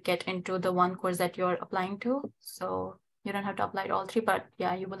going to get into the one course that you're applying to. So you don't have to apply to all 3, but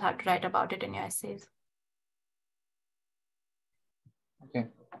yeah, you will have to write about it in your essays. Okay.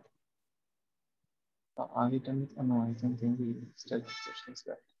 Are we done with? No, I don't think we still have questions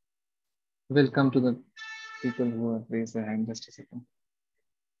left. Welcome to the people who have raised their hand. Just a second.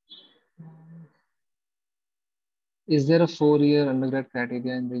 Is there a 4-year undergrad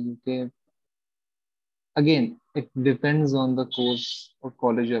criteria in the UK? Again, it depends on the course or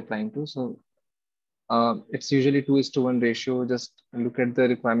college you're applying to. So it's usually 2:1 ratio. Just look at the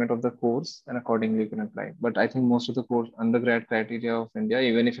requirement of the course and accordingly you can apply. But I think most of the course undergrad criteria of India,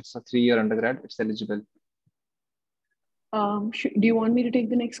 even if it's a 3-year undergrad, it's eligible. Do you want me to take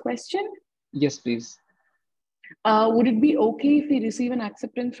the next question? Yes, please. Would it be okay if we receive an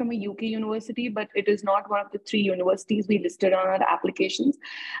acceptance from a UK university, but it is not one of the 3 universities we listed on our applications?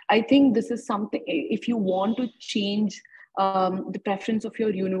 I think this is something, if you want to change the preference of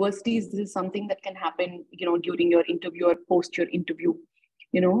your universities, this is something that can happen, during your interview or post your interview.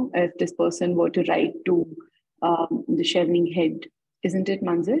 If this person were to write to the Chevening head, isn't it,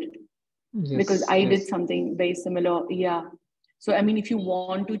 Manzer? Yes, because I did something very similar. Yeah. So, I mean, if you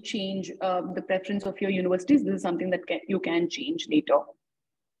want to change the preference of your universities, this is something that you can change later.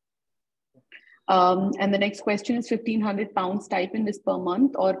 And the next question is £1,500 stipend is per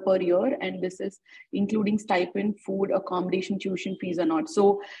month or per year, and this is including stipend, food, accommodation, tuition fees or not.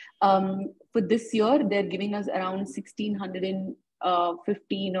 So for this year, they're giving us around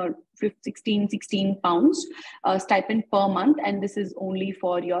 1,615 or 16 pounds stipend per month, and this is only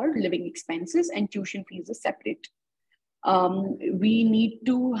for your living expenses, and tuition fees are separate. We need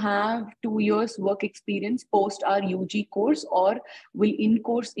to have 2 years work experience post our UG course, or will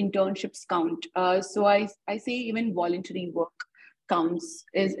in-course internships count? So I say even voluntary work counts.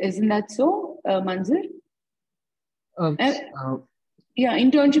 Isn't that so, Manzer? Yeah,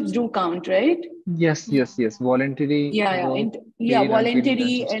 internships do count, right? Yes. Voluntary.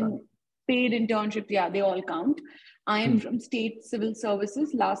 Voluntary and paid internships. Yeah, they all count. I am from state civil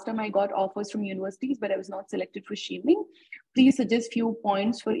services. Last time I got offers from universities, but I was not selected for Chevening. Please suggest few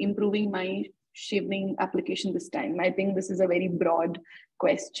points for improving my Chevening application this time. I think this is a very broad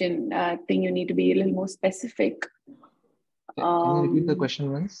question. I think you need to be a little more specific. Can you repeat the question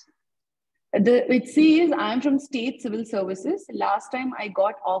once? It says I'm from state civil services. Last time I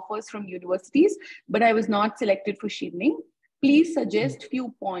got offers from universities, but I was not selected for Chevening. Please suggest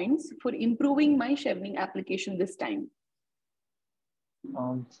few points for improving my Chevening application this time.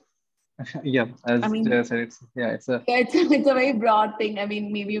 Yeah, as Jaya said, it's a very broad thing. I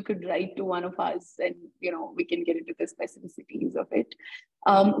mean, maybe you could write to one of us, and we can get into the specificities of it.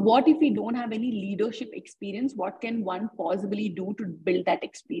 What if we don't have any leadership experience? What can one possibly do to build that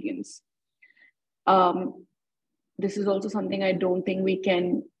experience? This is also something I don't think we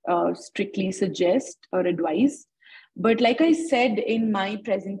can strictly suggest or advise. But like I said in my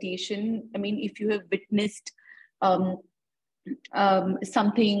presentation, I mean, if you have witnessed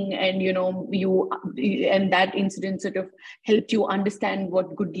something, and and that incident sort of helped you understand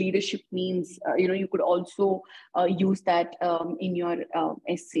what good leadership means, you could also use that in your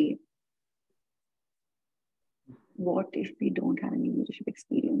essay. What if we don't have any leadership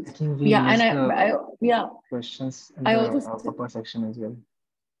experience? I think we missed the questions in the upper section as well.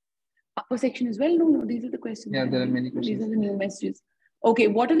 Upper section as well? No, these are the questions. Yeah, there are many questions. These are the new messages. Okay,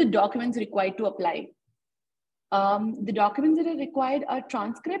 what are the documents required to apply? The documents that are required are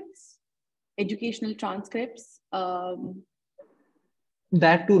transcripts, educational transcripts. That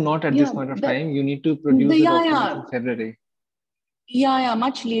too, not at this point of time. You need to produce the documents in February. Yeah,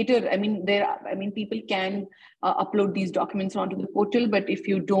 much later. I mean, people can upload these documents onto the portal, but if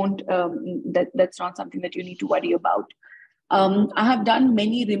you don't, that's not something that you need to worry about. I have done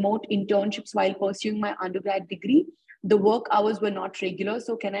many remote internships while pursuing my undergrad degree. The work hours were not regular,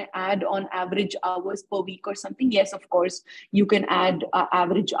 so can I add on average hours per week or something? Yes, of course, you can add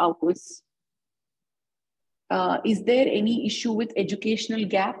average hours. Is there any issue with educational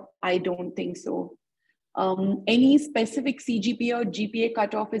gap? I don't think so. Any specific CGPA or GPA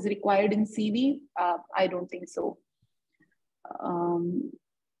cutoff is required in CV? I don't think so.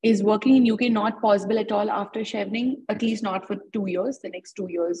 Is working in UK not possible at all after Chevening? At least not for 2 years. The next 2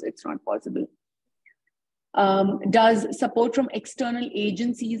 years, it's not possible. Does support from external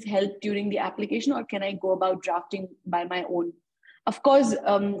agencies help during the application, or can I go about drafting by my own? Of course,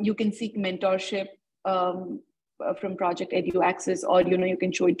 you can seek mentorship from Project EduAccess, or you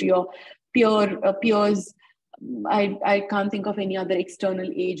can show it to your peers. I can't think of any other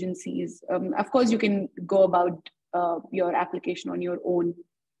external agencies. Of course, you can go about your application on your own.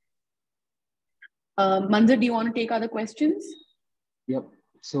 Manzer, do you want to take other questions? Yep.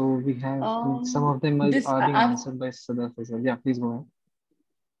 So we have some of them are being answered by Sadaf as well. Yeah, please go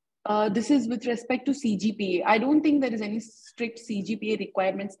ahead. This is with respect to CGPA. I don't think there is any strict CGPA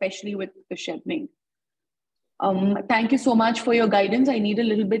requirement, especially with the Chevening. Thank you so much for your guidance. I need a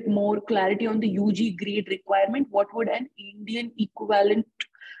little bit more clarity on the UG grade requirement. What would an Indian equivalent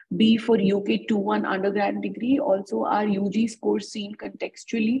be for UK 2-1 undergrad degree? Also, are UG scores seen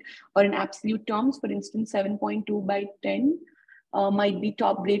contextually or in absolute terms? For instance, 7.2 by 10 might be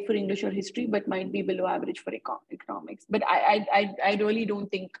top grade for English or history, but might be below average for economics. But I really don't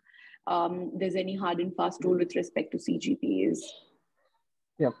think there's any hard and fast rule with respect to CGPAs.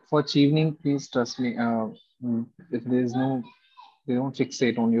 Yeah, for Chevening, please trust me. If there's they don't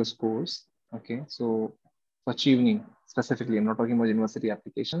fixate on your scores. Okay, so for Chevening specifically, I'm not talking about university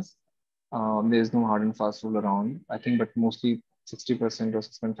applications. There's no hard and fast rule around. I think, but mostly 60% or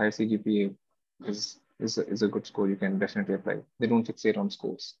 6.5 CGPA is a good score. You can definitely apply. They don't fixate on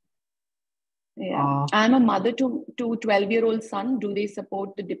scores. Yeah, I'm a mother to 12-year-old son. Do they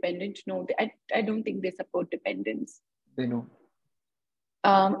support the dependent? No, I don't think they support dependents. They know.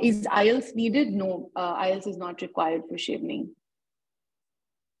 Is IELTS needed? No, IELTS is not required for Chevening.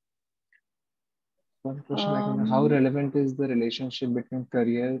 One question, how relevant is the relationship between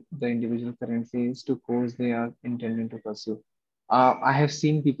career the individual currently is to course they are intending to pursue? I have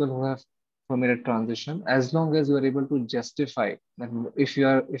seen people who have permitted transition, as long as you are able to justify that. If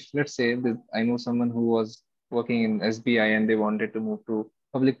let's say that I know someone who was working in SBI and they wanted to move to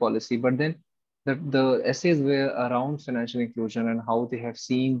public policy, but then the essays were around financial inclusion and how they have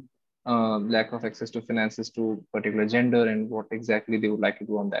seen lack of access to finances to particular gender and what exactly they would like to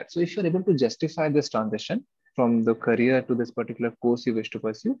do on that. So if you're able to justify this transition from the career to this particular course you wish to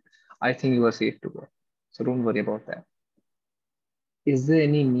pursue, I think you are safe to go. So don't worry about that. Is there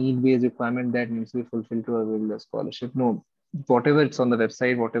any need-based requirement that needs to be fulfilled to avail the scholarship? No, whatever it's on the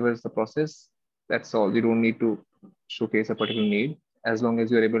website, whatever is the process, that's all. You don't need to showcase a particular need. As long as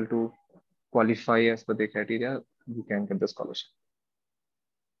you're able to qualify as per the criteria, you can get the scholarship.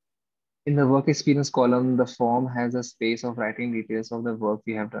 In the work experience column, the form has a space of writing details of the work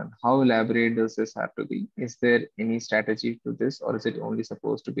we have done. How elaborate does this have to be? Is there any strategy to this, or is it only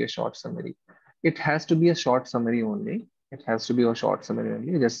supposed to be a short summary? It has to be a short summary only. It has to be a short summary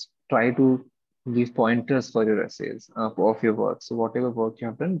only. Just try to give pointers for your essays of your work. So whatever work you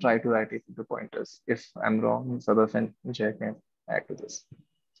have done, try to write it into pointers. If I'm wrong, Sadaf and Jay can add to this.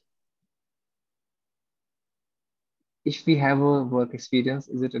 If we have a work experience,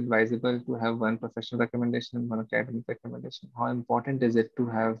 is it advisable to have one professional recommendation and one academic recommendation? How important is it to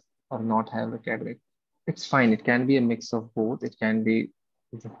have or not have academic? It's fine. It can be a mix of both. It can be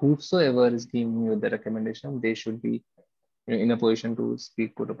whosoever is giving you the recommendation, they should be in a position to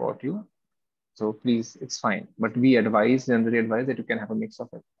speak good about you. So please, it's fine. But we generally advise that you can have a mix of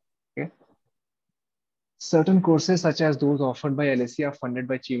it. Okay. Certain courses, such as those offered by LSE, are funded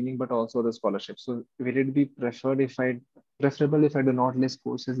by Chevening, but also the scholarships. So will it be preferred if I preferable if I do not list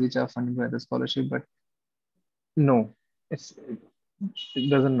courses which are funded by the scholarship, but no, it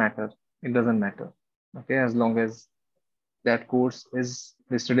doesn't matter. It doesn't matter. Okay, as long as that course is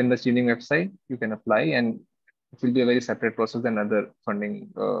listed in the Chevening website, you can apply, and it will be a very separate process than other funding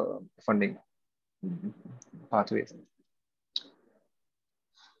pathways.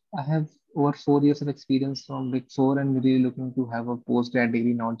 I have over 4 years of experience from Big Four and really looking to have a postgrad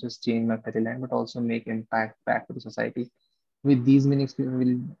degree, not just change my career line, but also make impact back to the society. With these many experience,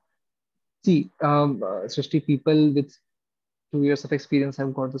 will see, especially people with 2 years of experience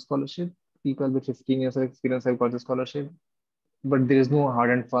have got the scholarship. People with 15 years of experience have got the scholarship. But there is no hard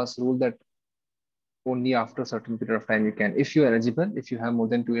and fast rule that only after a certain period of time you can. If you're eligible, if you have more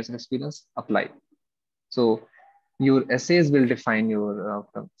than 2 years of experience, apply. So your essays will define your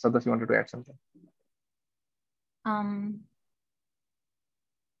outcome. Sadaf, you wanted to add something?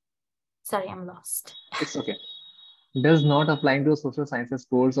 Sorry, I'm lost. It's okay. Does not applying to a social sciences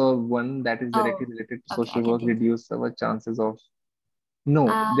course or one that is directly Oh, related to okay, social I can work think. reduce our chances of? No,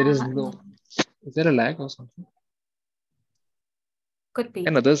 there is no. No. Is there a lag or something? Could be.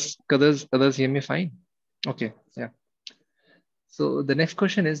 And others hear me fine. Okay, yeah. So the next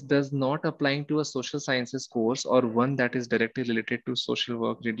question is, does not applying to a social sciences course or one that is directly related to social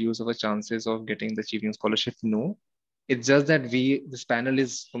work reduce our chances of getting the Chevening Scholarship? No. It's just that this panel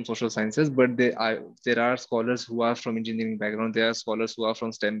is from social sciences, but there are scholars who are from engineering background, there are scholars who are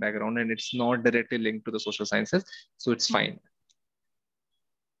from STEM background, and it's not directly linked to the social sciences, so it's fine.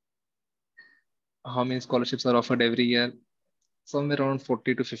 How many scholarships are offered every year? Somewhere around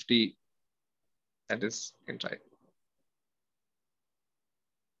 40 to 50. That is, you can try.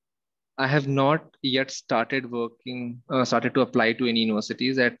 I have not yet started to apply to any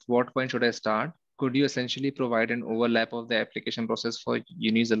universities. At what point should I start? Could you essentially provide an overlap of the application process for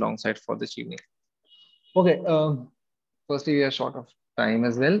unis alongside for the Chevening? Okay. Firstly, we are short of time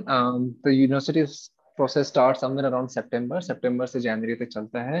as well. The university process starts somewhere around September. September से January तक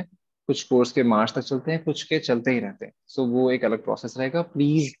चलता है. कुछ course के मार्च तक चलते हैं, कुछ के चलते ही रहते हैं. So वो एक अलग process रहेगा.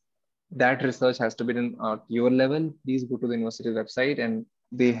 Please, that research has to be done at your level. Please go to the university website and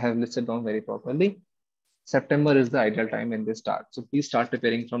they have listed down very properly. September is the ideal time when they start. So please start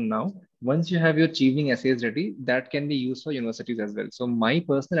preparing from now. Once you have your Chevening essays ready, that can be used for universities as well. So my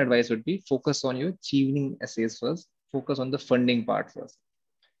personal advice would be focus on your Chevening essays first. Focus on the funding part first.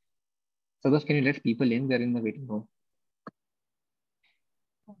 Sadaf, can you let people in? They're in the waiting room.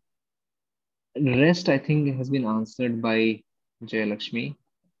 Rest, I think, has been answered by Jayalaxmi.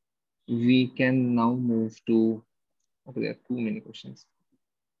 We can now move to, okay, there are too many questions.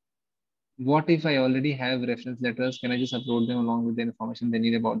 What if I already have reference letters? Can I just upload them along with the information they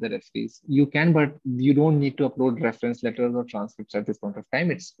need about the referees? You can, but you don't need to upload reference letters or transcripts at this point of time.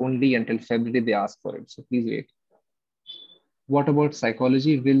 It's only until February they ask for it. So please wait. What about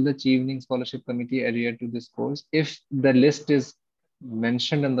psychology? Will the Chevening Scholarship Committee adhere to this course? If the list is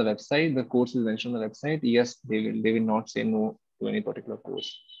mentioned on the website, the course is mentioned on the website, yes, they will. They will not say no to any particular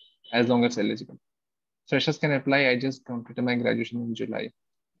course, as long as eligible. Freshers can apply. I just completed my graduation in July.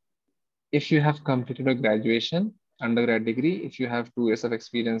 If you have completed a graduation, undergrad degree, if you have 2 years of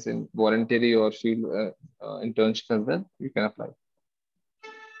experience in voluntary or field internship as well, you can apply.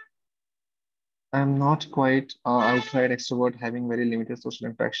 I'm not quite outright extrovert, having very limited social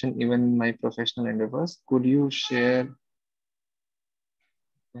interaction, even in my professional endeavors. Could you share?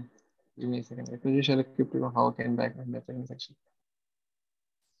 Give me a second. Could you share a quick on how I can back my networking section?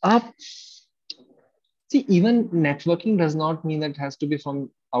 See, even networking does not mean that it has to be from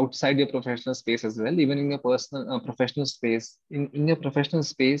outside your professional space as well. Even in your personal professional space, in your professional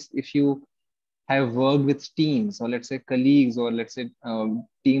space, if you have worked with teams or let's say colleagues or let's say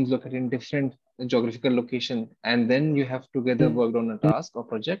teams located in different geographical location, and then you have together worked on a task or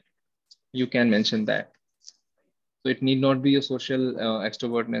project, you can mention that. So it need not be your social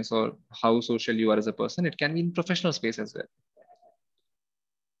extrovertness or how social you are as a person. It can be in professional space as well.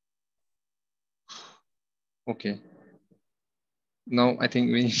 Okay. Now I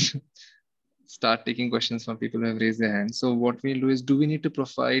think we need to start taking questions from people who have raised their hands. So what we'll do is, do we need to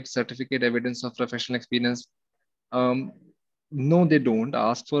provide certificate evidence of professional experience? No, they don't.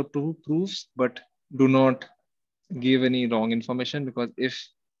 Ask for proofs, but do not give any wrong information, because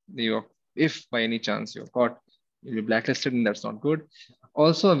if by any chance you're caught, you'll be blacklisted, and that's not good.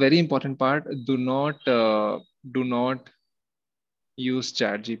 Also, a very important part: do not use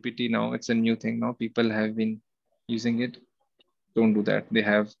Chat GPT now. It's a new thing now. People have been using it. Don't do that. They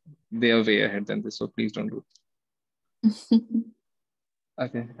are way ahead than this, so please don't do it.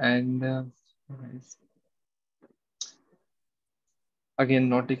 Okay, and again,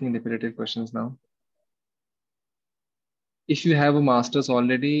 not taking repetitive questions now. If you have a master's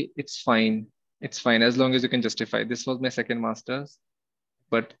already, it's fine. It's fine as long as you can justify. This was my second master's,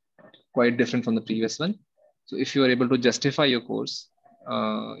 but quite different from the previous one. So if you are able to justify your course,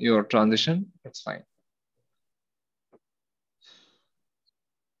 your transition, it's fine.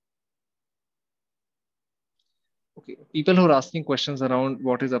 Okay, people who are asking questions around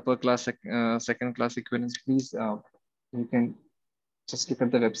what is upper class, second class equivalence, please, you can just look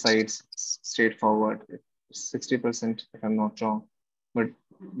at the websites, straightforward. It's 60%, if I'm not wrong, but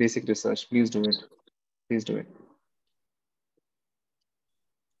basic research, please do it. Please do it.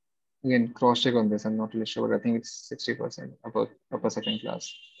 Again, cross check on this. I'm not really sure, but I think it's 60% upper second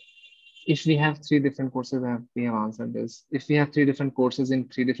class. If we have three different courses, we have answered this. If we have three different courses in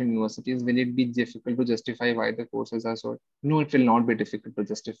three different universities, will it be difficult to justify why the courses are so? No, it will not be difficult to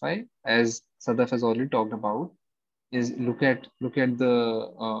justify. As Sadaf has already talked about, is look at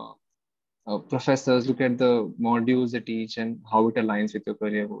the professors, look at the modules they teach and how it aligns with your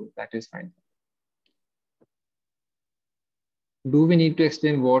career goal. That is fine. Do we need to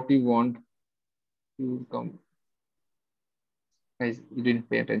explain what we want to come? Guys, you didn't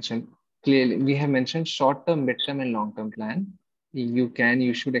pay attention. Clearly, we have mentioned short-term, mid-term, and long-term plan.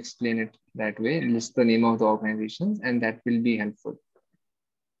 You should explain it that way. List the name of the organizations, and that will be helpful.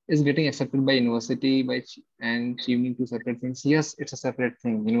 Is getting accepted by university and Chevening two separate things? Yes, it's a separate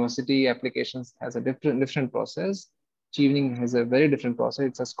thing. University applications has a different process. Chevening has a very different process.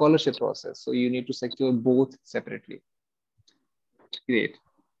 It's a scholarship process, so you need to secure both separately. Great.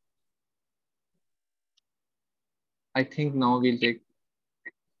 I think now we'll take.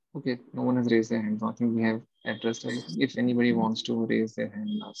 Okay, no one has raised their hands. I think we have addressed everything. If anybody wants to raise their hand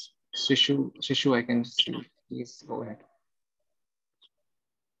last. Shishu, I can see. Please go ahead.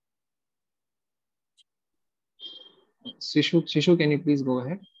 Shishu, can you please go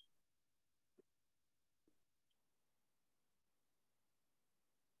ahead?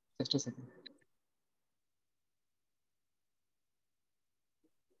 Just a second.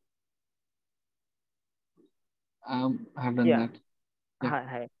 I have done that. Yeah.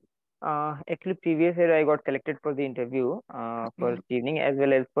 Hi. Actually, previous year I got selected for the interview for Chevening as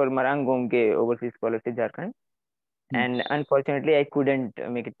well as for Marang Gomke Overseas Scholarship Jharkhand. And unfortunately, I couldn't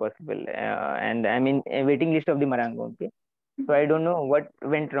make it possible. And I'm in a waiting list of the Marang Gomke. So I don't know what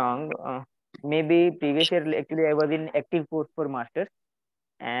went wrong. Maybe previous year, actually, I was in active course for masters.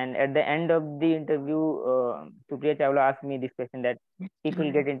 And at the end of the interview, Supriya Chawla asked me this question that if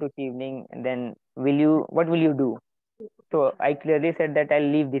you'll get into Chevening, then what will you do? So I clearly said that I'll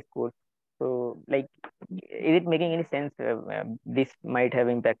leave this course. So, like, is it making any sense? This might have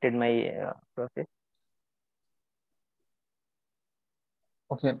impacted my process.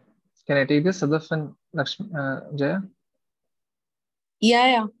 Okay. Can I take this, Sadaf and Lakshmi, Jaya?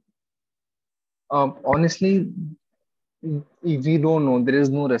 Yeah. Honestly, we don't know. There is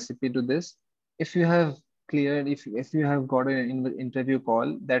no recipe to this. If you have cleared, if you have got an interview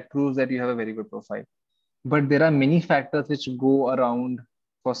call, that proves that you have a very good profile. But there are many factors which go around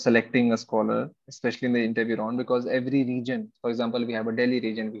for selecting a scholar, especially in the interview round, because every region, for example, we have a Delhi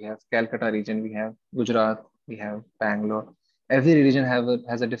region, we have Calcutta region, we have Gujarat, we have Bangalore. Every region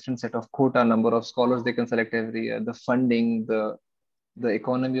has a different set of quota number of scholars they can select every year, the funding, the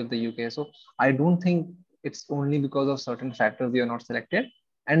economy of the UK. So I don't think it's only because of certain factors we are not selected.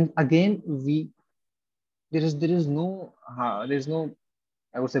 And again, there is no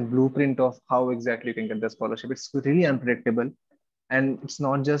I would say blueprint of how exactly you can get the scholarship. It's really unpredictable. And it's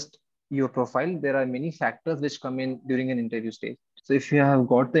not just your profile. There are many factors which come in during an interview stage. So if you have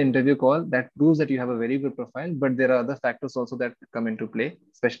got the interview call, that proves that you have a very good profile, but there are other factors also that come into play,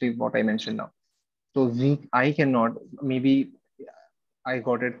 especially what I mentioned now. So I cannot, maybe I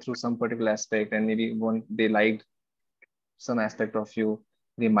got it through some particular aspect and maybe they liked some aspect of you.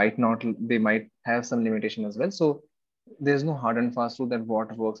 They might not, they might have some limitation as well. So there's no hard and fast rule that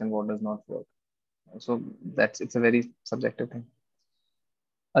what works and what does not work. So it's a very subjective thing.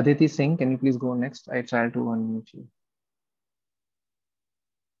 Aditi Singh, can you please go next? I try to unmute you.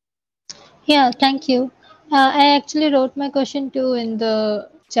 Yeah, thank you. I actually wrote my question too in the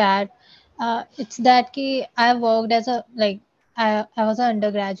chat. It's that I worked as I was an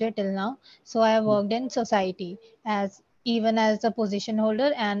undergraduate till now, so I worked in society as even as a position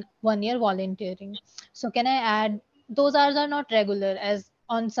holder and 1 year volunteering. So can I add those hours are not regular, as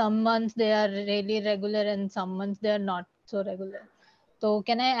on some months they are really regular and some months they are not so regular. So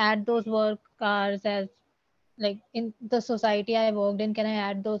can I add those work hours as like in the society I worked in, can I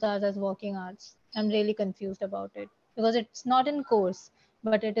add those hours as working hours? I'm really confused about it because it's not in course,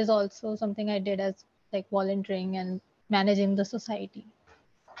 but it is also something I did as like volunteering and managing the society.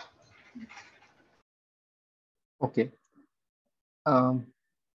 Okay.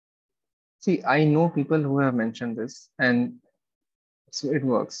 See, I know people who have mentioned this, and so it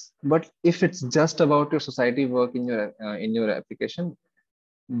works. But if it's just about your society work in your application,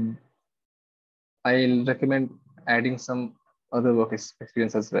 mm, I'll recommend adding some other work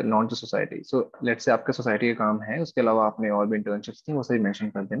experience as well, not just society. So let's say आपका society का काम है, उसके अलावा आपने और भी internships थी, वो सही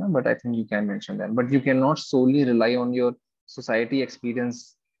mention कर देना. But I think you can mention that. But you cannot solely rely on your society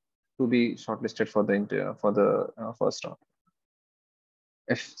experience to be shortlisted for the first round.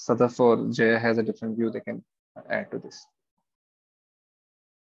 If Sadaf or Jaya has a different view, they can add to this.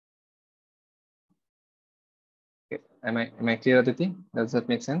 Okay. Am I clear, Aditi? Does that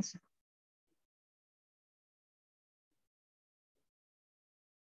make sense?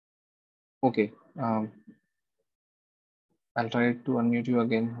 Okay. I'll try to unmute you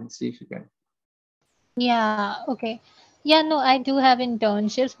again and see if you can. Yeah, okay. Yeah, no, I do have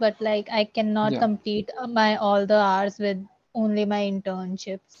internships, but like I cannot complete my all the hours with only my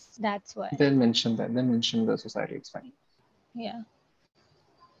internships. That's why. Then mention that. Then mention the society. It's fine. Yeah.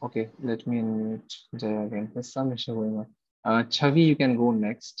 Okay, let me unmute Jaya again. There's some issue going on. Chavi, you can go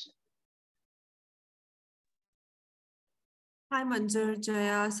next. Hi, Manzer,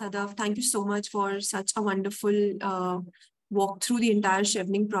 Jaya, Sadaf. Thank you so much for such a wonderful walk through the entire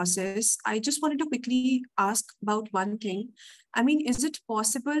Chevening process. I just wanted to quickly ask about one thing. I mean, is it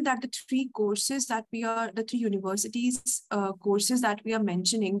possible that the the three universities courses that we are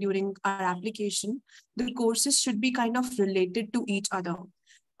mentioning during our application, the courses should be kind of related to each other?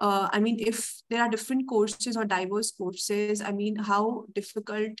 I mean, if there are different courses or diverse courses, I mean, how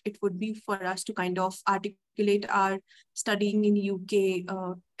difficult it would be for us to kind of articulate our studying in UK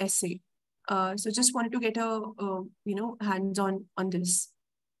essay. So just wanted to get a hands-on on this.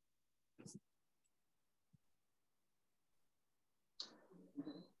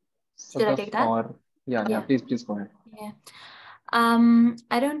 Should I take that? Or yeah, please go ahead. Yeah.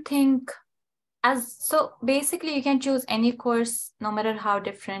 I don't think so basically you can choose any course no matter how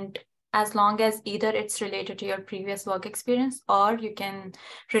different, as long as either it's related to your previous work experience or you can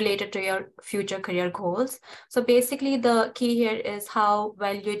relate it to your future career goals. So basically the key here is how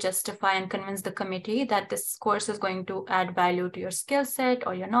well you justify and convince the committee that this course is going to add value to your skill set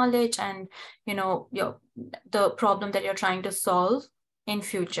or your knowledge and the problem that you're trying to solve in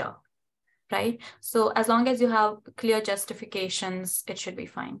future, right? So as long as you have clear justifications, it should be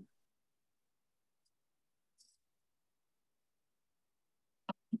fine.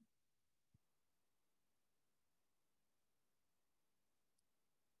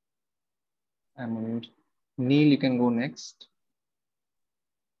 I'm on mute. Neil, you can go next.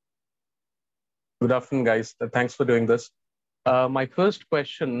 Good afternoon, guys. Thanks for doing this. My first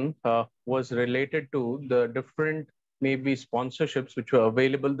question was related to the different maybe sponsorships which were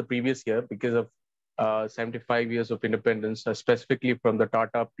available the previous year because of 75 years of independence, specifically from the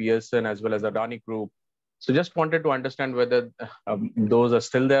Tata, Pearson, as well as Adani Group. So just wanted to understand whether those are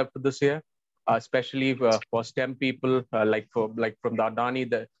still there for this year, especially for STEM people, like from the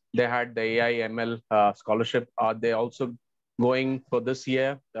Adani, they had the AI ML scholarship. Are they also going for this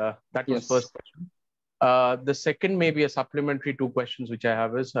year? That was first question. The second, maybe a supplementary two questions which I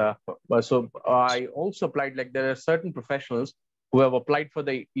have is, so I also applied, like there are certain professionals who have applied for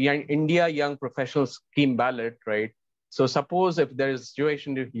the India Young Professionals Scheme ballot, right? So suppose if there is a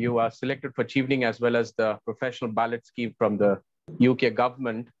situation, if you are selected for Chevening as well as the professional ballot scheme from the UK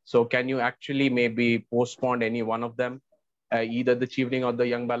government, so can you actually maybe postpone any one of them, either the Chevening or the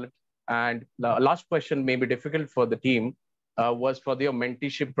Young ballot? And the last question may be difficult for the team, was for your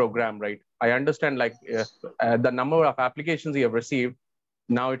mentorship program, right? I understand like the number of applications you have received,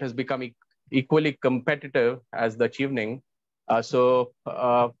 now it has become equally competitive as the Chevening. So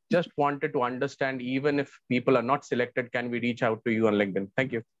just wanted to understand, even if people are not selected, can we reach out to you on LinkedIn?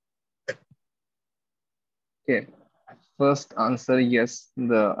 Thank you. Okay. First answer, yes,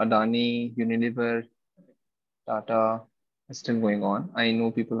 the Adani, Unilever, Tata is still going on. I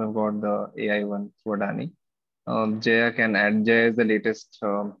know people have got the AI one through Adani. Jaya can add. Jaya is the latest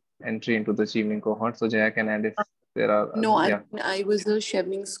entry into the Chevening cohort. So Jaya can add if there are. No, I was a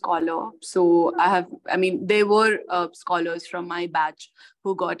Chevening scholar. So there were scholars from my batch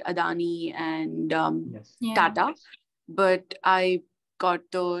who got Adani and Tata, but I got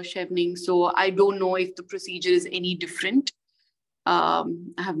the Chevening. So I don't know if the procedure is any different. I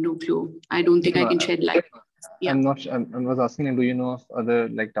have no clue. I don't think I can shed light. Yeah. I'm not sure. I was asking, do you know of other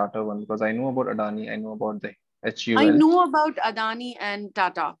like Tata one? Because I know about Adani. I know about the HUL. I know about Adani and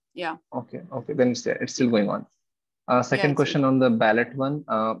Tata. Yeah. Okay. Then it's there. It's still going on. Second question on the ballot one.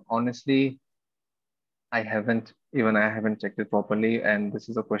 Honestly, I haven't checked it properly, and this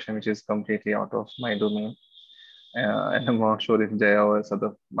is a question which is completely out of my domain. And I'm not sure if Jaya or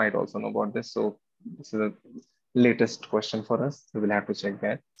Sadaf might also know about this. So this is the latest question for us. We will have to check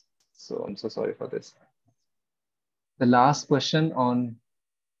that. So I'm so sorry for this. The last question on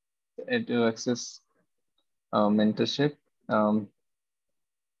EduAccess mentorship. Um,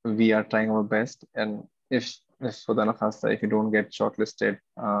 we are trying our best, and if Sudhana Khasta, if you don't get shortlisted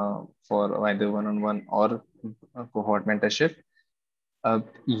for either one-on-one or cohort mentorship,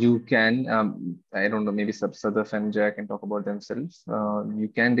 you can, I don't know, maybe Sadaf and Jaya can talk about themselves. You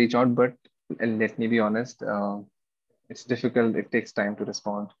can reach out, but let me be honest, it's difficult. It takes time to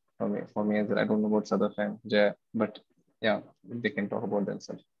respond for me. For me, I don't know about Sadaf and Jaya, but yeah, they can talk about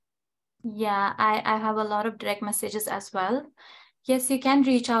themselves. Yeah, I have a lot of direct messages as well. Yes, you can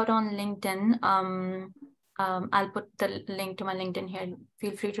reach out on LinkedIn. I'll put the link to my LinkedIn here.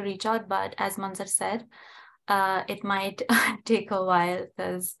 Feel free to reach out. But as Manzer said, it might take a while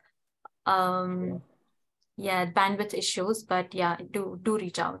because yeah, bandwidth issues. But yeah, do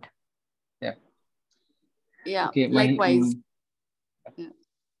reach out. Yeah. Yeah. Okay. Likewise.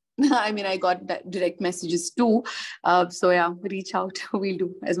 I mean, I got direct messages too. So yeah, reach out. We'll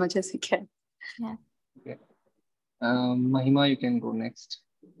do as much as we can. Yeah. Okay. Mahima, you can go next.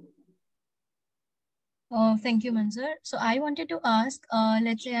 Thank you, Manzer. So I wanted to ask,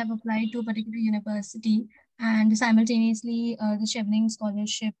 let's say I've applied to a particular university and simultaneously the Chevening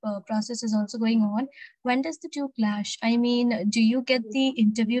Scholarship process is also going on. When does the two clash? I mean, do you get the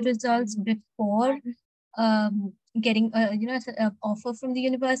interview results before getting an offer from the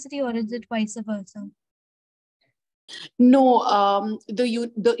university, or is it vice versa? No,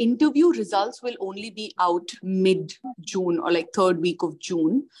 the interview results will only be out mid-June or like third week of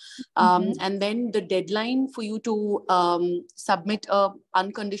June. And then the deadline for you to submit a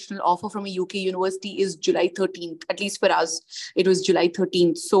unconditional offer from a UK university is July 13th. At least for us, it was July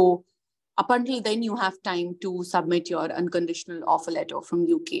 13th. So up until then, you have time to submit your unconditional offer letter from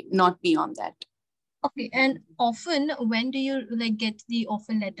UK, not beyond that. Okay, and often when do you like get the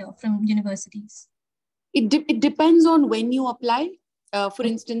offer letter from universities? It depends on when you apply. For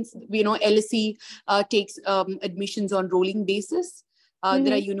instance, LSE takes admissions on rolling basis.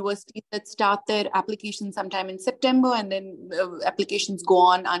 There are universities that start their applications sometime in September, and then applications go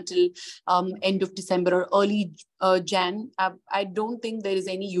on until end of December or early Jan. I don't think there is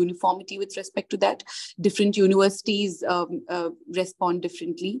any uniformity with respect to that. Different universities respond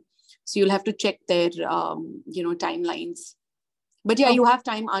differently. So you'll have to check their timelines. But yeah, you have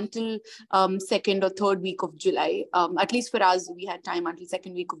time until second or third week of July. At least for us, we had time until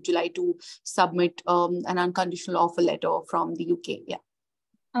second week of July to submit an unconditional offer letter from the UK. Yeah.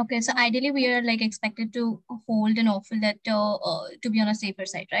 Okay, so ideally we are like expected to hold an offer letter to be on a safer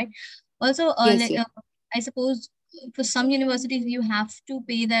side, right? Also, Yes. I suppose for some universities you have to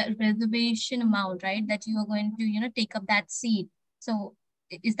pay the reservation amount, right? That you are going to take up that seat. So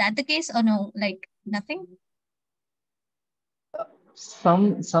is that the case or no? Like nothing?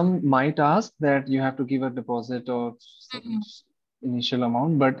 Some might ask that you have to give a deposit or some initial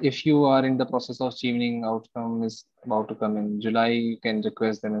amount, but if you are in the process of Chevening outcome is about to come in July, you can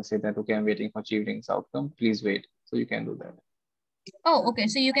request them and say that, okay, I'm waiting for Chevening's outcome, please wait. So you can do that. Oh, okay.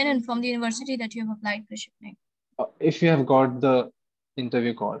 So you can inform the university that you have applied for Chevening. If you have got the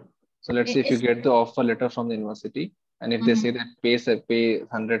interview call. So let's say if you get the offer letter from the university, and if they say that pay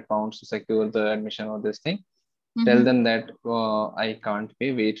 £100 to secure the admission or this thing, tell them that I can't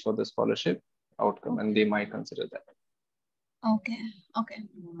pay, wait for the scholarship outcome, and they might consider that. Okay.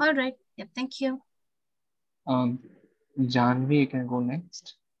 All right. Yep. Thank you. Janvi, you can go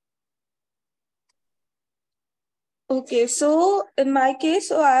next. Okay, so in my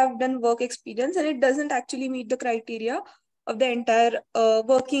case, I have done work experience and it doesn't actually meet the criteria of the entire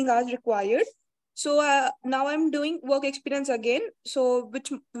working hours required. So now I'm doing work experience again. So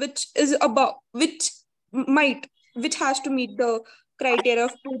which has to meet the criteria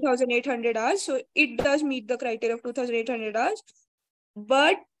of 2,800 hours. So it does meet the criteria of 2,800 hours.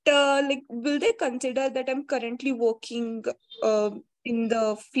 But will they consider that I'm currently working in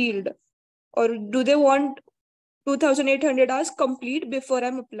the field, or do they want 2,800 hours complete before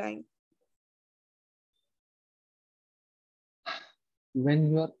I'm applying?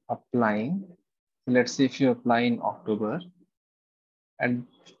 When you are applying, let's say if you apply in October, and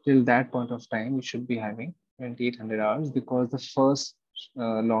till that point of time, you should be having 2,800 hours because the first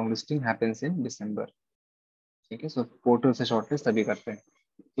long listing happens in December. ठीक है, so portal से shortlist तभी करते हैं.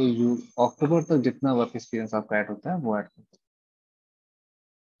 तो you October तक जितना work experience आपका ऐड होता है वो ऐड करते हैं.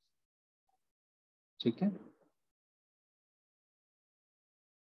 ठीक है?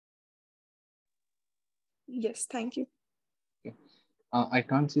 Yes, thank you. Okay. I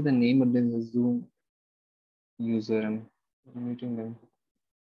can't see the name, but there's a Zoom user and unmuting them.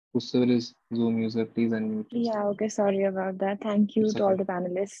 Whoever is Zoom user, please unmute yourself. Yeah, okay, sorry about that. Thank you It's to all okay. the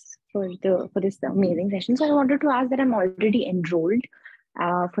panelists for this amazing session. So I wanted to ask that I'm already enrolled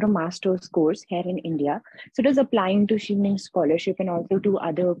for a master's course here in India. So it is applying to Chevening Scholarship and also to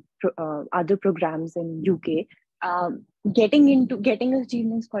other programs in UK. Getting a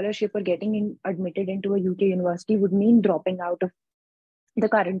Chevening Scholarship or admitted into a UK university would mean dropping out of the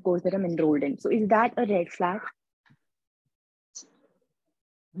current course that I'm enrolled in. So is that a red flag?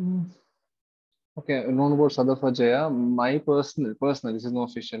 Okay, known about Sadaf or Jaya, my personal, this is no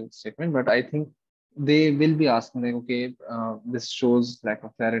official statement, but I think they will be asking like, okay, this shows lack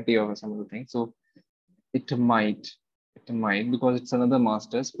of clarity or some other thing. So it might, because it's another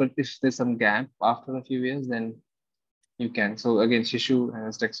master's, but if there's some gap after a few years, then you can. So again, Shishu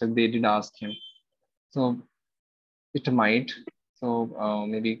has texted, they did ask him. So it might, so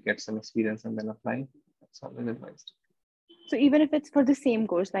maybe get some experience and then apply. That's always advised. So even if it's for the same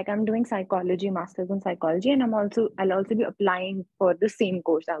course, like I'm doing psychology, master's in psychology, and I'll also be applying for the same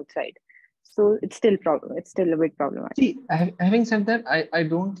course outside. So it's still a bit problematic. See, having said that, I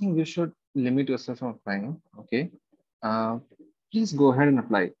don't think you should limit yourself from applying. Okay, please go ahead and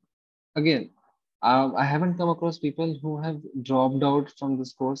apply. Again, I haven't come across people who have dropped out from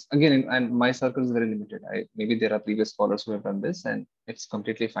this course. Again, and my circle is very limited. Maybe there are previous scholars who have done this, and it's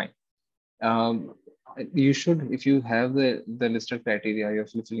completely fine. You should, if you have the listed criteria, you're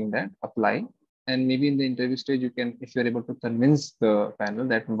fulfilling that, apply. And maybe in the interview stage, you can, if you're able to convince the panel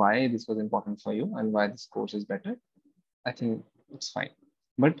that why this was important for you and why this course is better, I think it's fine.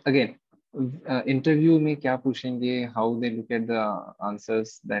 But again, interview में क्या पूछेंगे, how they look at the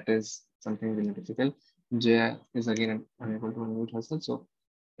answers, that is something really difficult. Jaya is again unable to unmute herself, so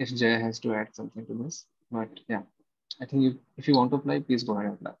if Jaya has to add something to this, but yeah, I think if you want to apply, please go ahead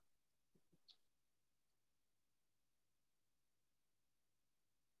and apply.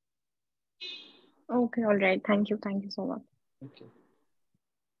 Okay, all right. Thank you so much.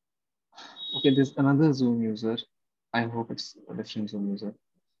 Okay, there's another Zoom user. I hope it's a different Zoom user.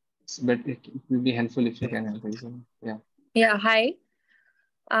 But it will be helpful if you can enter Zoom. Yeah. Yeah, hi.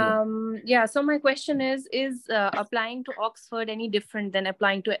 So my question is applying to Oxford any different than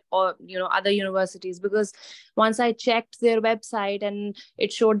applying to other universities? Because once I checked their website and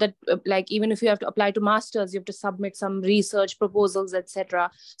it showed that like even if you have to apply to masters, you have to submit some research proposals,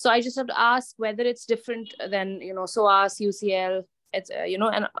 etc. So I just have to ask whether it's different than SOAS, UCL,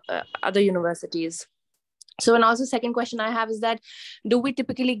 and other universities. So, and also second question I have is that, do we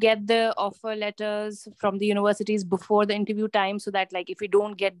typically get the offer letters from the universities before the interview time, so that like if we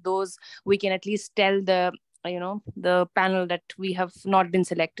don't get those, we can at least tell the the panel that we have not been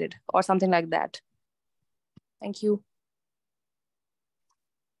selected or something like that? Thank you.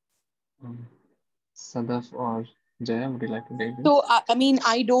 Sadaf or Jaya, would you like to take this? So,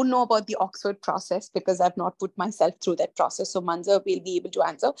 I don't know about the Oxford process because I've not put myself through that process. So Manzer will be able to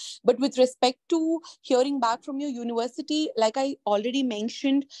answer. But with respect to hearing back from your university, like I already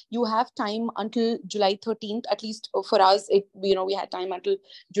mentioned, you have time until July 13th. At least for us, we had time until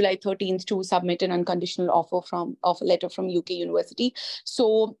July 13th to submit an unconditional offer letter from UK university.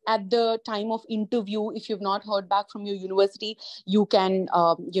 So at the time of interview, if you've not heard back from your university, you can,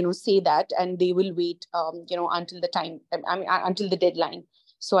 say that, and they will wait, until the time. Until the deadline.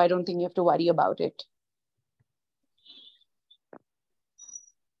 So I don't think you have to worry about it.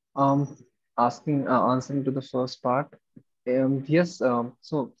 Answering to the first part, yes.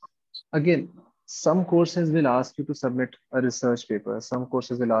 So again, some courses will ask you to submit a research paper. Some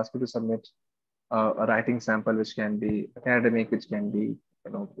courses will ask you to submit a writing sample, which can be academic, which can be,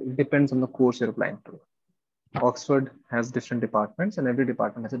 it depends on the course you're applying to. Oxford has different departments, and every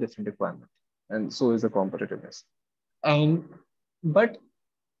department has a different requirement, and so is the competitiveness. But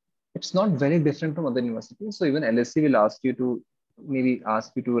it's not very different from other universities. So even LSE will ask you to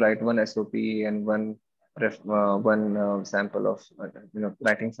write one SOP and one sample of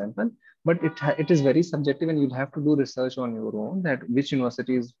writing sample. But it is very subjective, and you'll have to do research on your own that which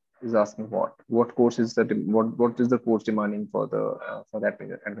university is asking what course is what is the course demanding for that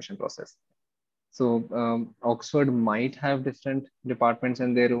admission process. So Oxford might have different departments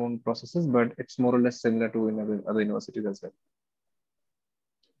and their own processes, but it's more or less similar to in other universities as well.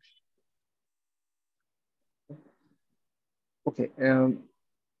 Okay,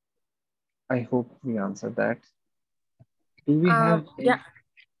 I hope we answered that. Do we have?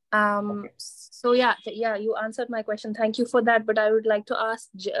 So you answered my question. Thank you for that. But I would like to ask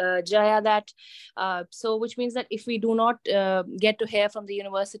Jaya that, so which means that if we do not get to hear from the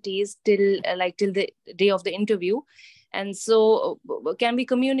universities till the day of the interview, And so can we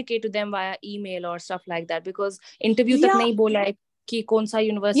communicate to them via email or stuff like that? Because interview tak nahi bola hai कि कौन सा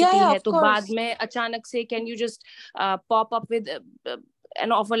university है, तो बाद में अचानक से can you just pop up with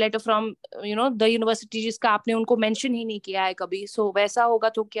an offer letter from the university जिसका आपने उनको mention ही नहीं किया है कभी, so वैसा होगा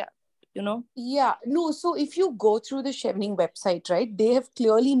तो क्या, Yeah, no, so if you go through the Chevening website, right, they have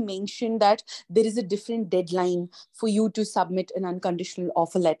clearly mentioned that there is a different deadline for you to submit an unconditional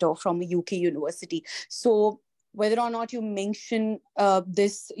offer letter from a UK university. So whether or not you mention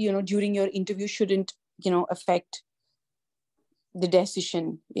this, during your interview shouldn't, affect the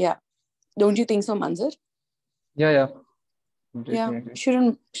decision. Yeah. Don't you think so, Manzer? Yeah. Yeah,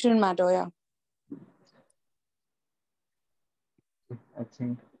 shouldn't matter, yeah. I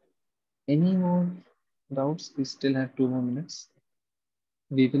think. Any more doubts? We still have 2 more minutes.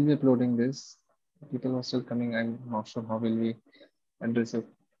 We will be uploading this. People are still coming. I'm not sure how will we address your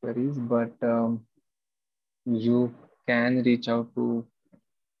queries, but you can reach out to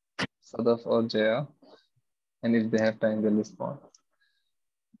Sadaf or Jaya, and if they have time, they'll respond.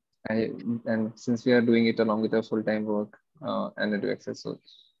 And since we are doing it along with our full-time work and EduAccess, so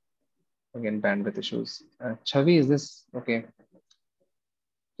again, bandwidth issues. Chavi, is this okay?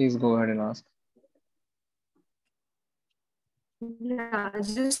 Please go ahead and ask. Yeah,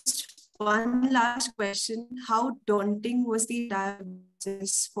 just one last question. How daunting was the entire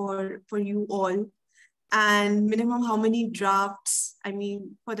process for you all? And minimum, how many drafts, I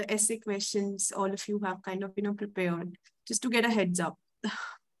mean, for the essay questions, all of you have kind of, prepared, just to get a heads up.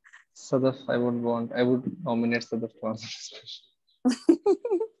 Sadaf, I would nominate Sadaf to answer this question.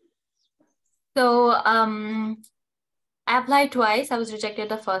 So I applied twice. I was rejected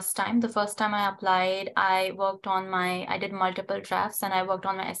the first time. The first time I applied, I did multiple drafts and I worked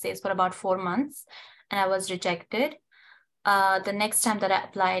on my essays for about 4 months and I was rejected. The next time that I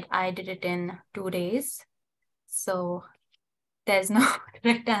applied, I did it in 2 days. So there's no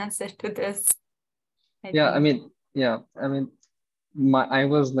correct answer to this. I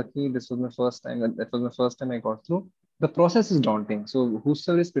was lucky. This was my first time. That was the first time I got through. The process is daunting. So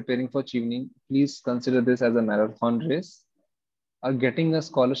whosoever is preparing for Chevening, please consider this as a marathon race. Getting a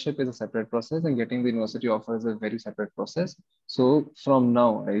scholarship is a separate process, and getting the university offer is a very separate process. So from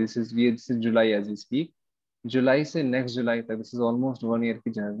now, this is July as we speak. July से next July तक, this is almost 1 year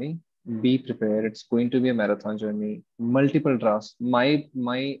की journey. Be prepared. It's going to be a marathon journey. Multiple drafts. My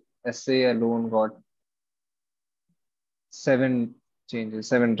essay alone got 7 changes,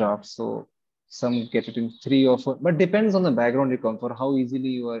 7 drafts. So some get it in 3 or 4, but depends on the background you come for, how easily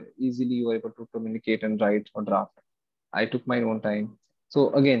you are able to communicate and write or draft. I took my own time.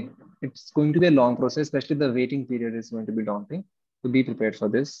 So again, it's going to be a long process, especially the waiting period is going to be daunting. So be prepared for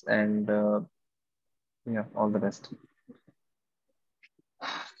this, and all the best.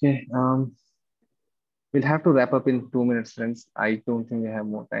 Okay, we'll have to wrap up in 2 minutes, friends. I don't think we have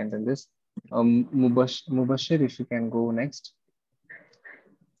more time than this. Mubashir, if you can go next.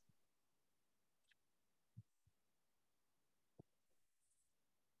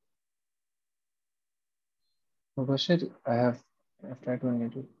 Mubashir, I've tried to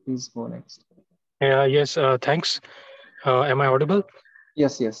unmute you. Please go next. Yes, thanks. Am I audible?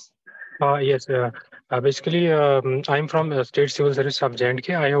 Yes. Yes. Basically, I'm from State Civil Service of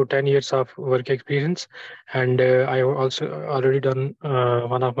J&K. I have 10 years of work experience, and I have also already done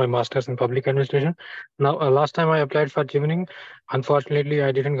one of my masters in public administration. Now, last time I applied for Chevening, unfortunately,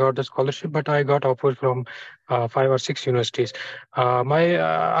 I didn't got the scholarship, but I got offers from 5 or 6 universities.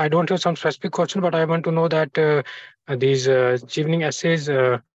 I don't have some specific question, but I want to know that these Chevening essays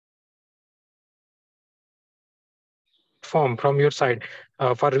form from your side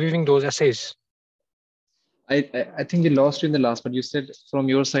for reviewing those essays. I think we lost you in the last, but you said from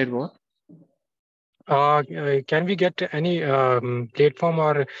your side what? Can we get any platform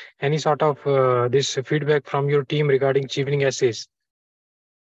or any sort of this feedback from your team regarding Chevening essays?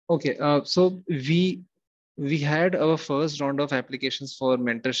 Okay, so we had our first round of applications for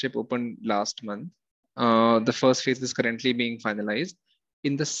mentorship open last month. The first phase is currently being finalized.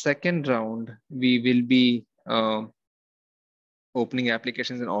 In the second round, we will be opening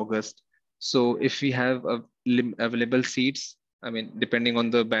applications in August. So if we have available seats, I mean, depending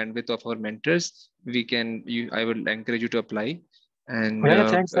on the bandwidth of our mentors, I would encourage you to apply. And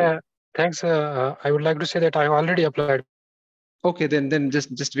thanks. I would like to say that I already applied. Okay, then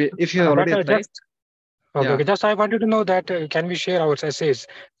just wait. If you have already applied. Okay. Just I wanted to know that can we share our essays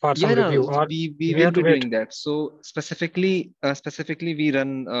for some review? Or we will be doing that. So specifically, we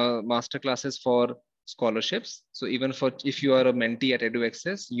run master classes for scholarships. So even if you are a mentee at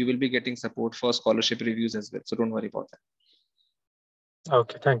EduAccess, you will be getting support for scholarship reviews as well. So don't worry about that.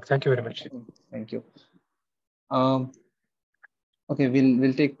 Okay, thank you very much. Thank you. Okay,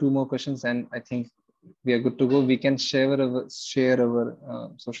 we'll take two more questions, and I think we are good to go. We can share our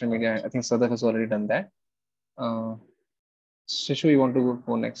social media. I think Sadaf has already done that. Shishu, you want to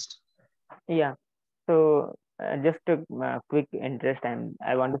go next? Yeah. So just a quick interest, and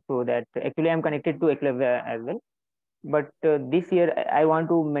I want to show that actually I'm connected to a club as well. But this year I want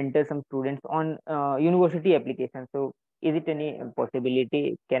to mentor some students on university application. So is it any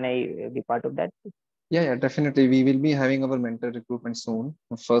possibility? Can I be part of that? Yeah, definitely. We will be having our mentor recruitment soon.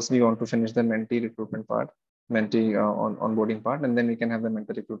 First, we want to finish the mentee recruitment part, mentee on onboarding part, and then we can have the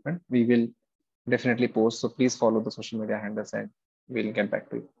mentor recruitment. We will definitely post. So please follow the social media handles, and we'll get back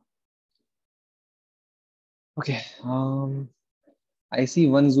to you. Okay. I see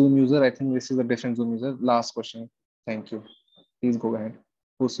one Zoom user. I think this is a different Zoom user. Last question. Thank you. Please go ahead.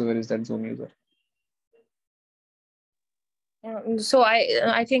 Whosoever is that Zoom user. So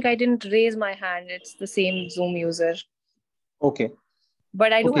I think I didn't raise my hand. It's the same Zoom user. Okay.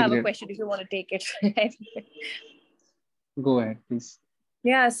 But I do Okay, have great. a question if you want to take it. Go ahead, please.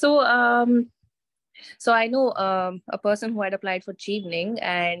 Yeah. So so I know a person who had applied for Chevening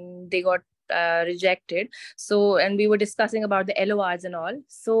and they got rejected. So, and we were discussing about the LORs and all.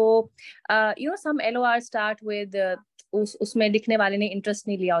 So, some LORs start with उसमें लिखने वाले ने interest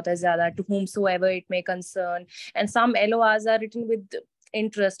नहीं लिया होता है ज़्यादा, to whomsoever it may concern, and some LORs are written with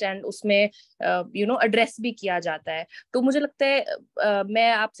interest and उसमें address भी किया जाता है. तो मुझे लगता है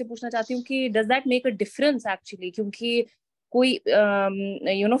मैं आपसे पूछना चाहती हूँ कि does that make a difference actually, क्योंकि कोई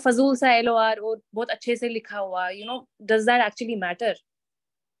फजूल सा LOR और बहुत अच्छे से लिखा हुआ, does that actually matter?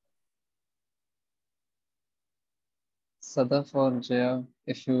 Sadaf or Jaya,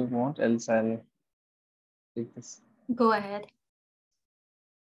 if you want, else I'll take this. Go ahead.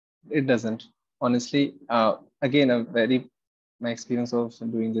 It doesn't. Honestly, again, my experience of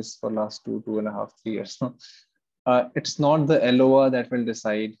doing this for last 2.5, 3 years. It's not the LOR that will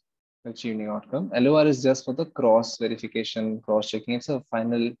decide the Chevening outcome. LOR is just for the cross verification, cross checking. It's a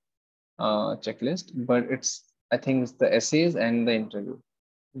final checklist, but I think it's the essays and the interview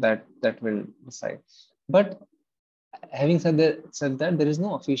that will decide. But having said that, there is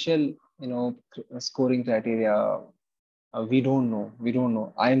no official, scoring criteria. We don't know.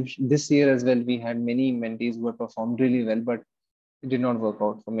 This year as well, we had many mentees who had performed really well, but it did not work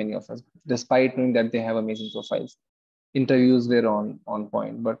out for many of us, despite knowing that they have amazing profiles. Interviews were on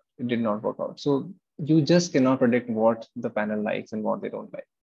point, but it did not work out. So you just cannot predict what the panel likes and what they don't like,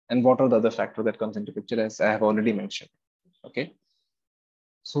 and what are the other factors that comes into picture, as I have already mentioned. Okay.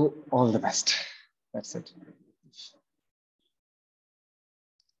 So all the best. That's it.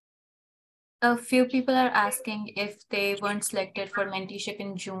 A few people are asking if they weren't selected for mentorship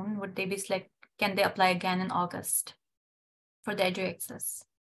in June, would they be selected? Can they apply again in August for the EduAccess?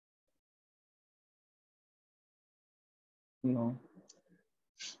 No.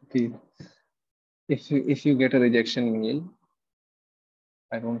 Okay. If you get a rejection mail,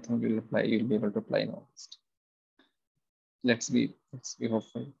 I don't think you'll be able to apply in August. Let's be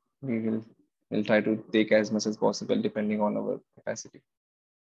hopeful. We'll try to take as much as possible depending on our capacity.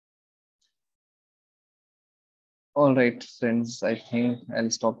 All right, friends, I think I'll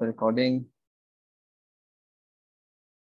stop the recording.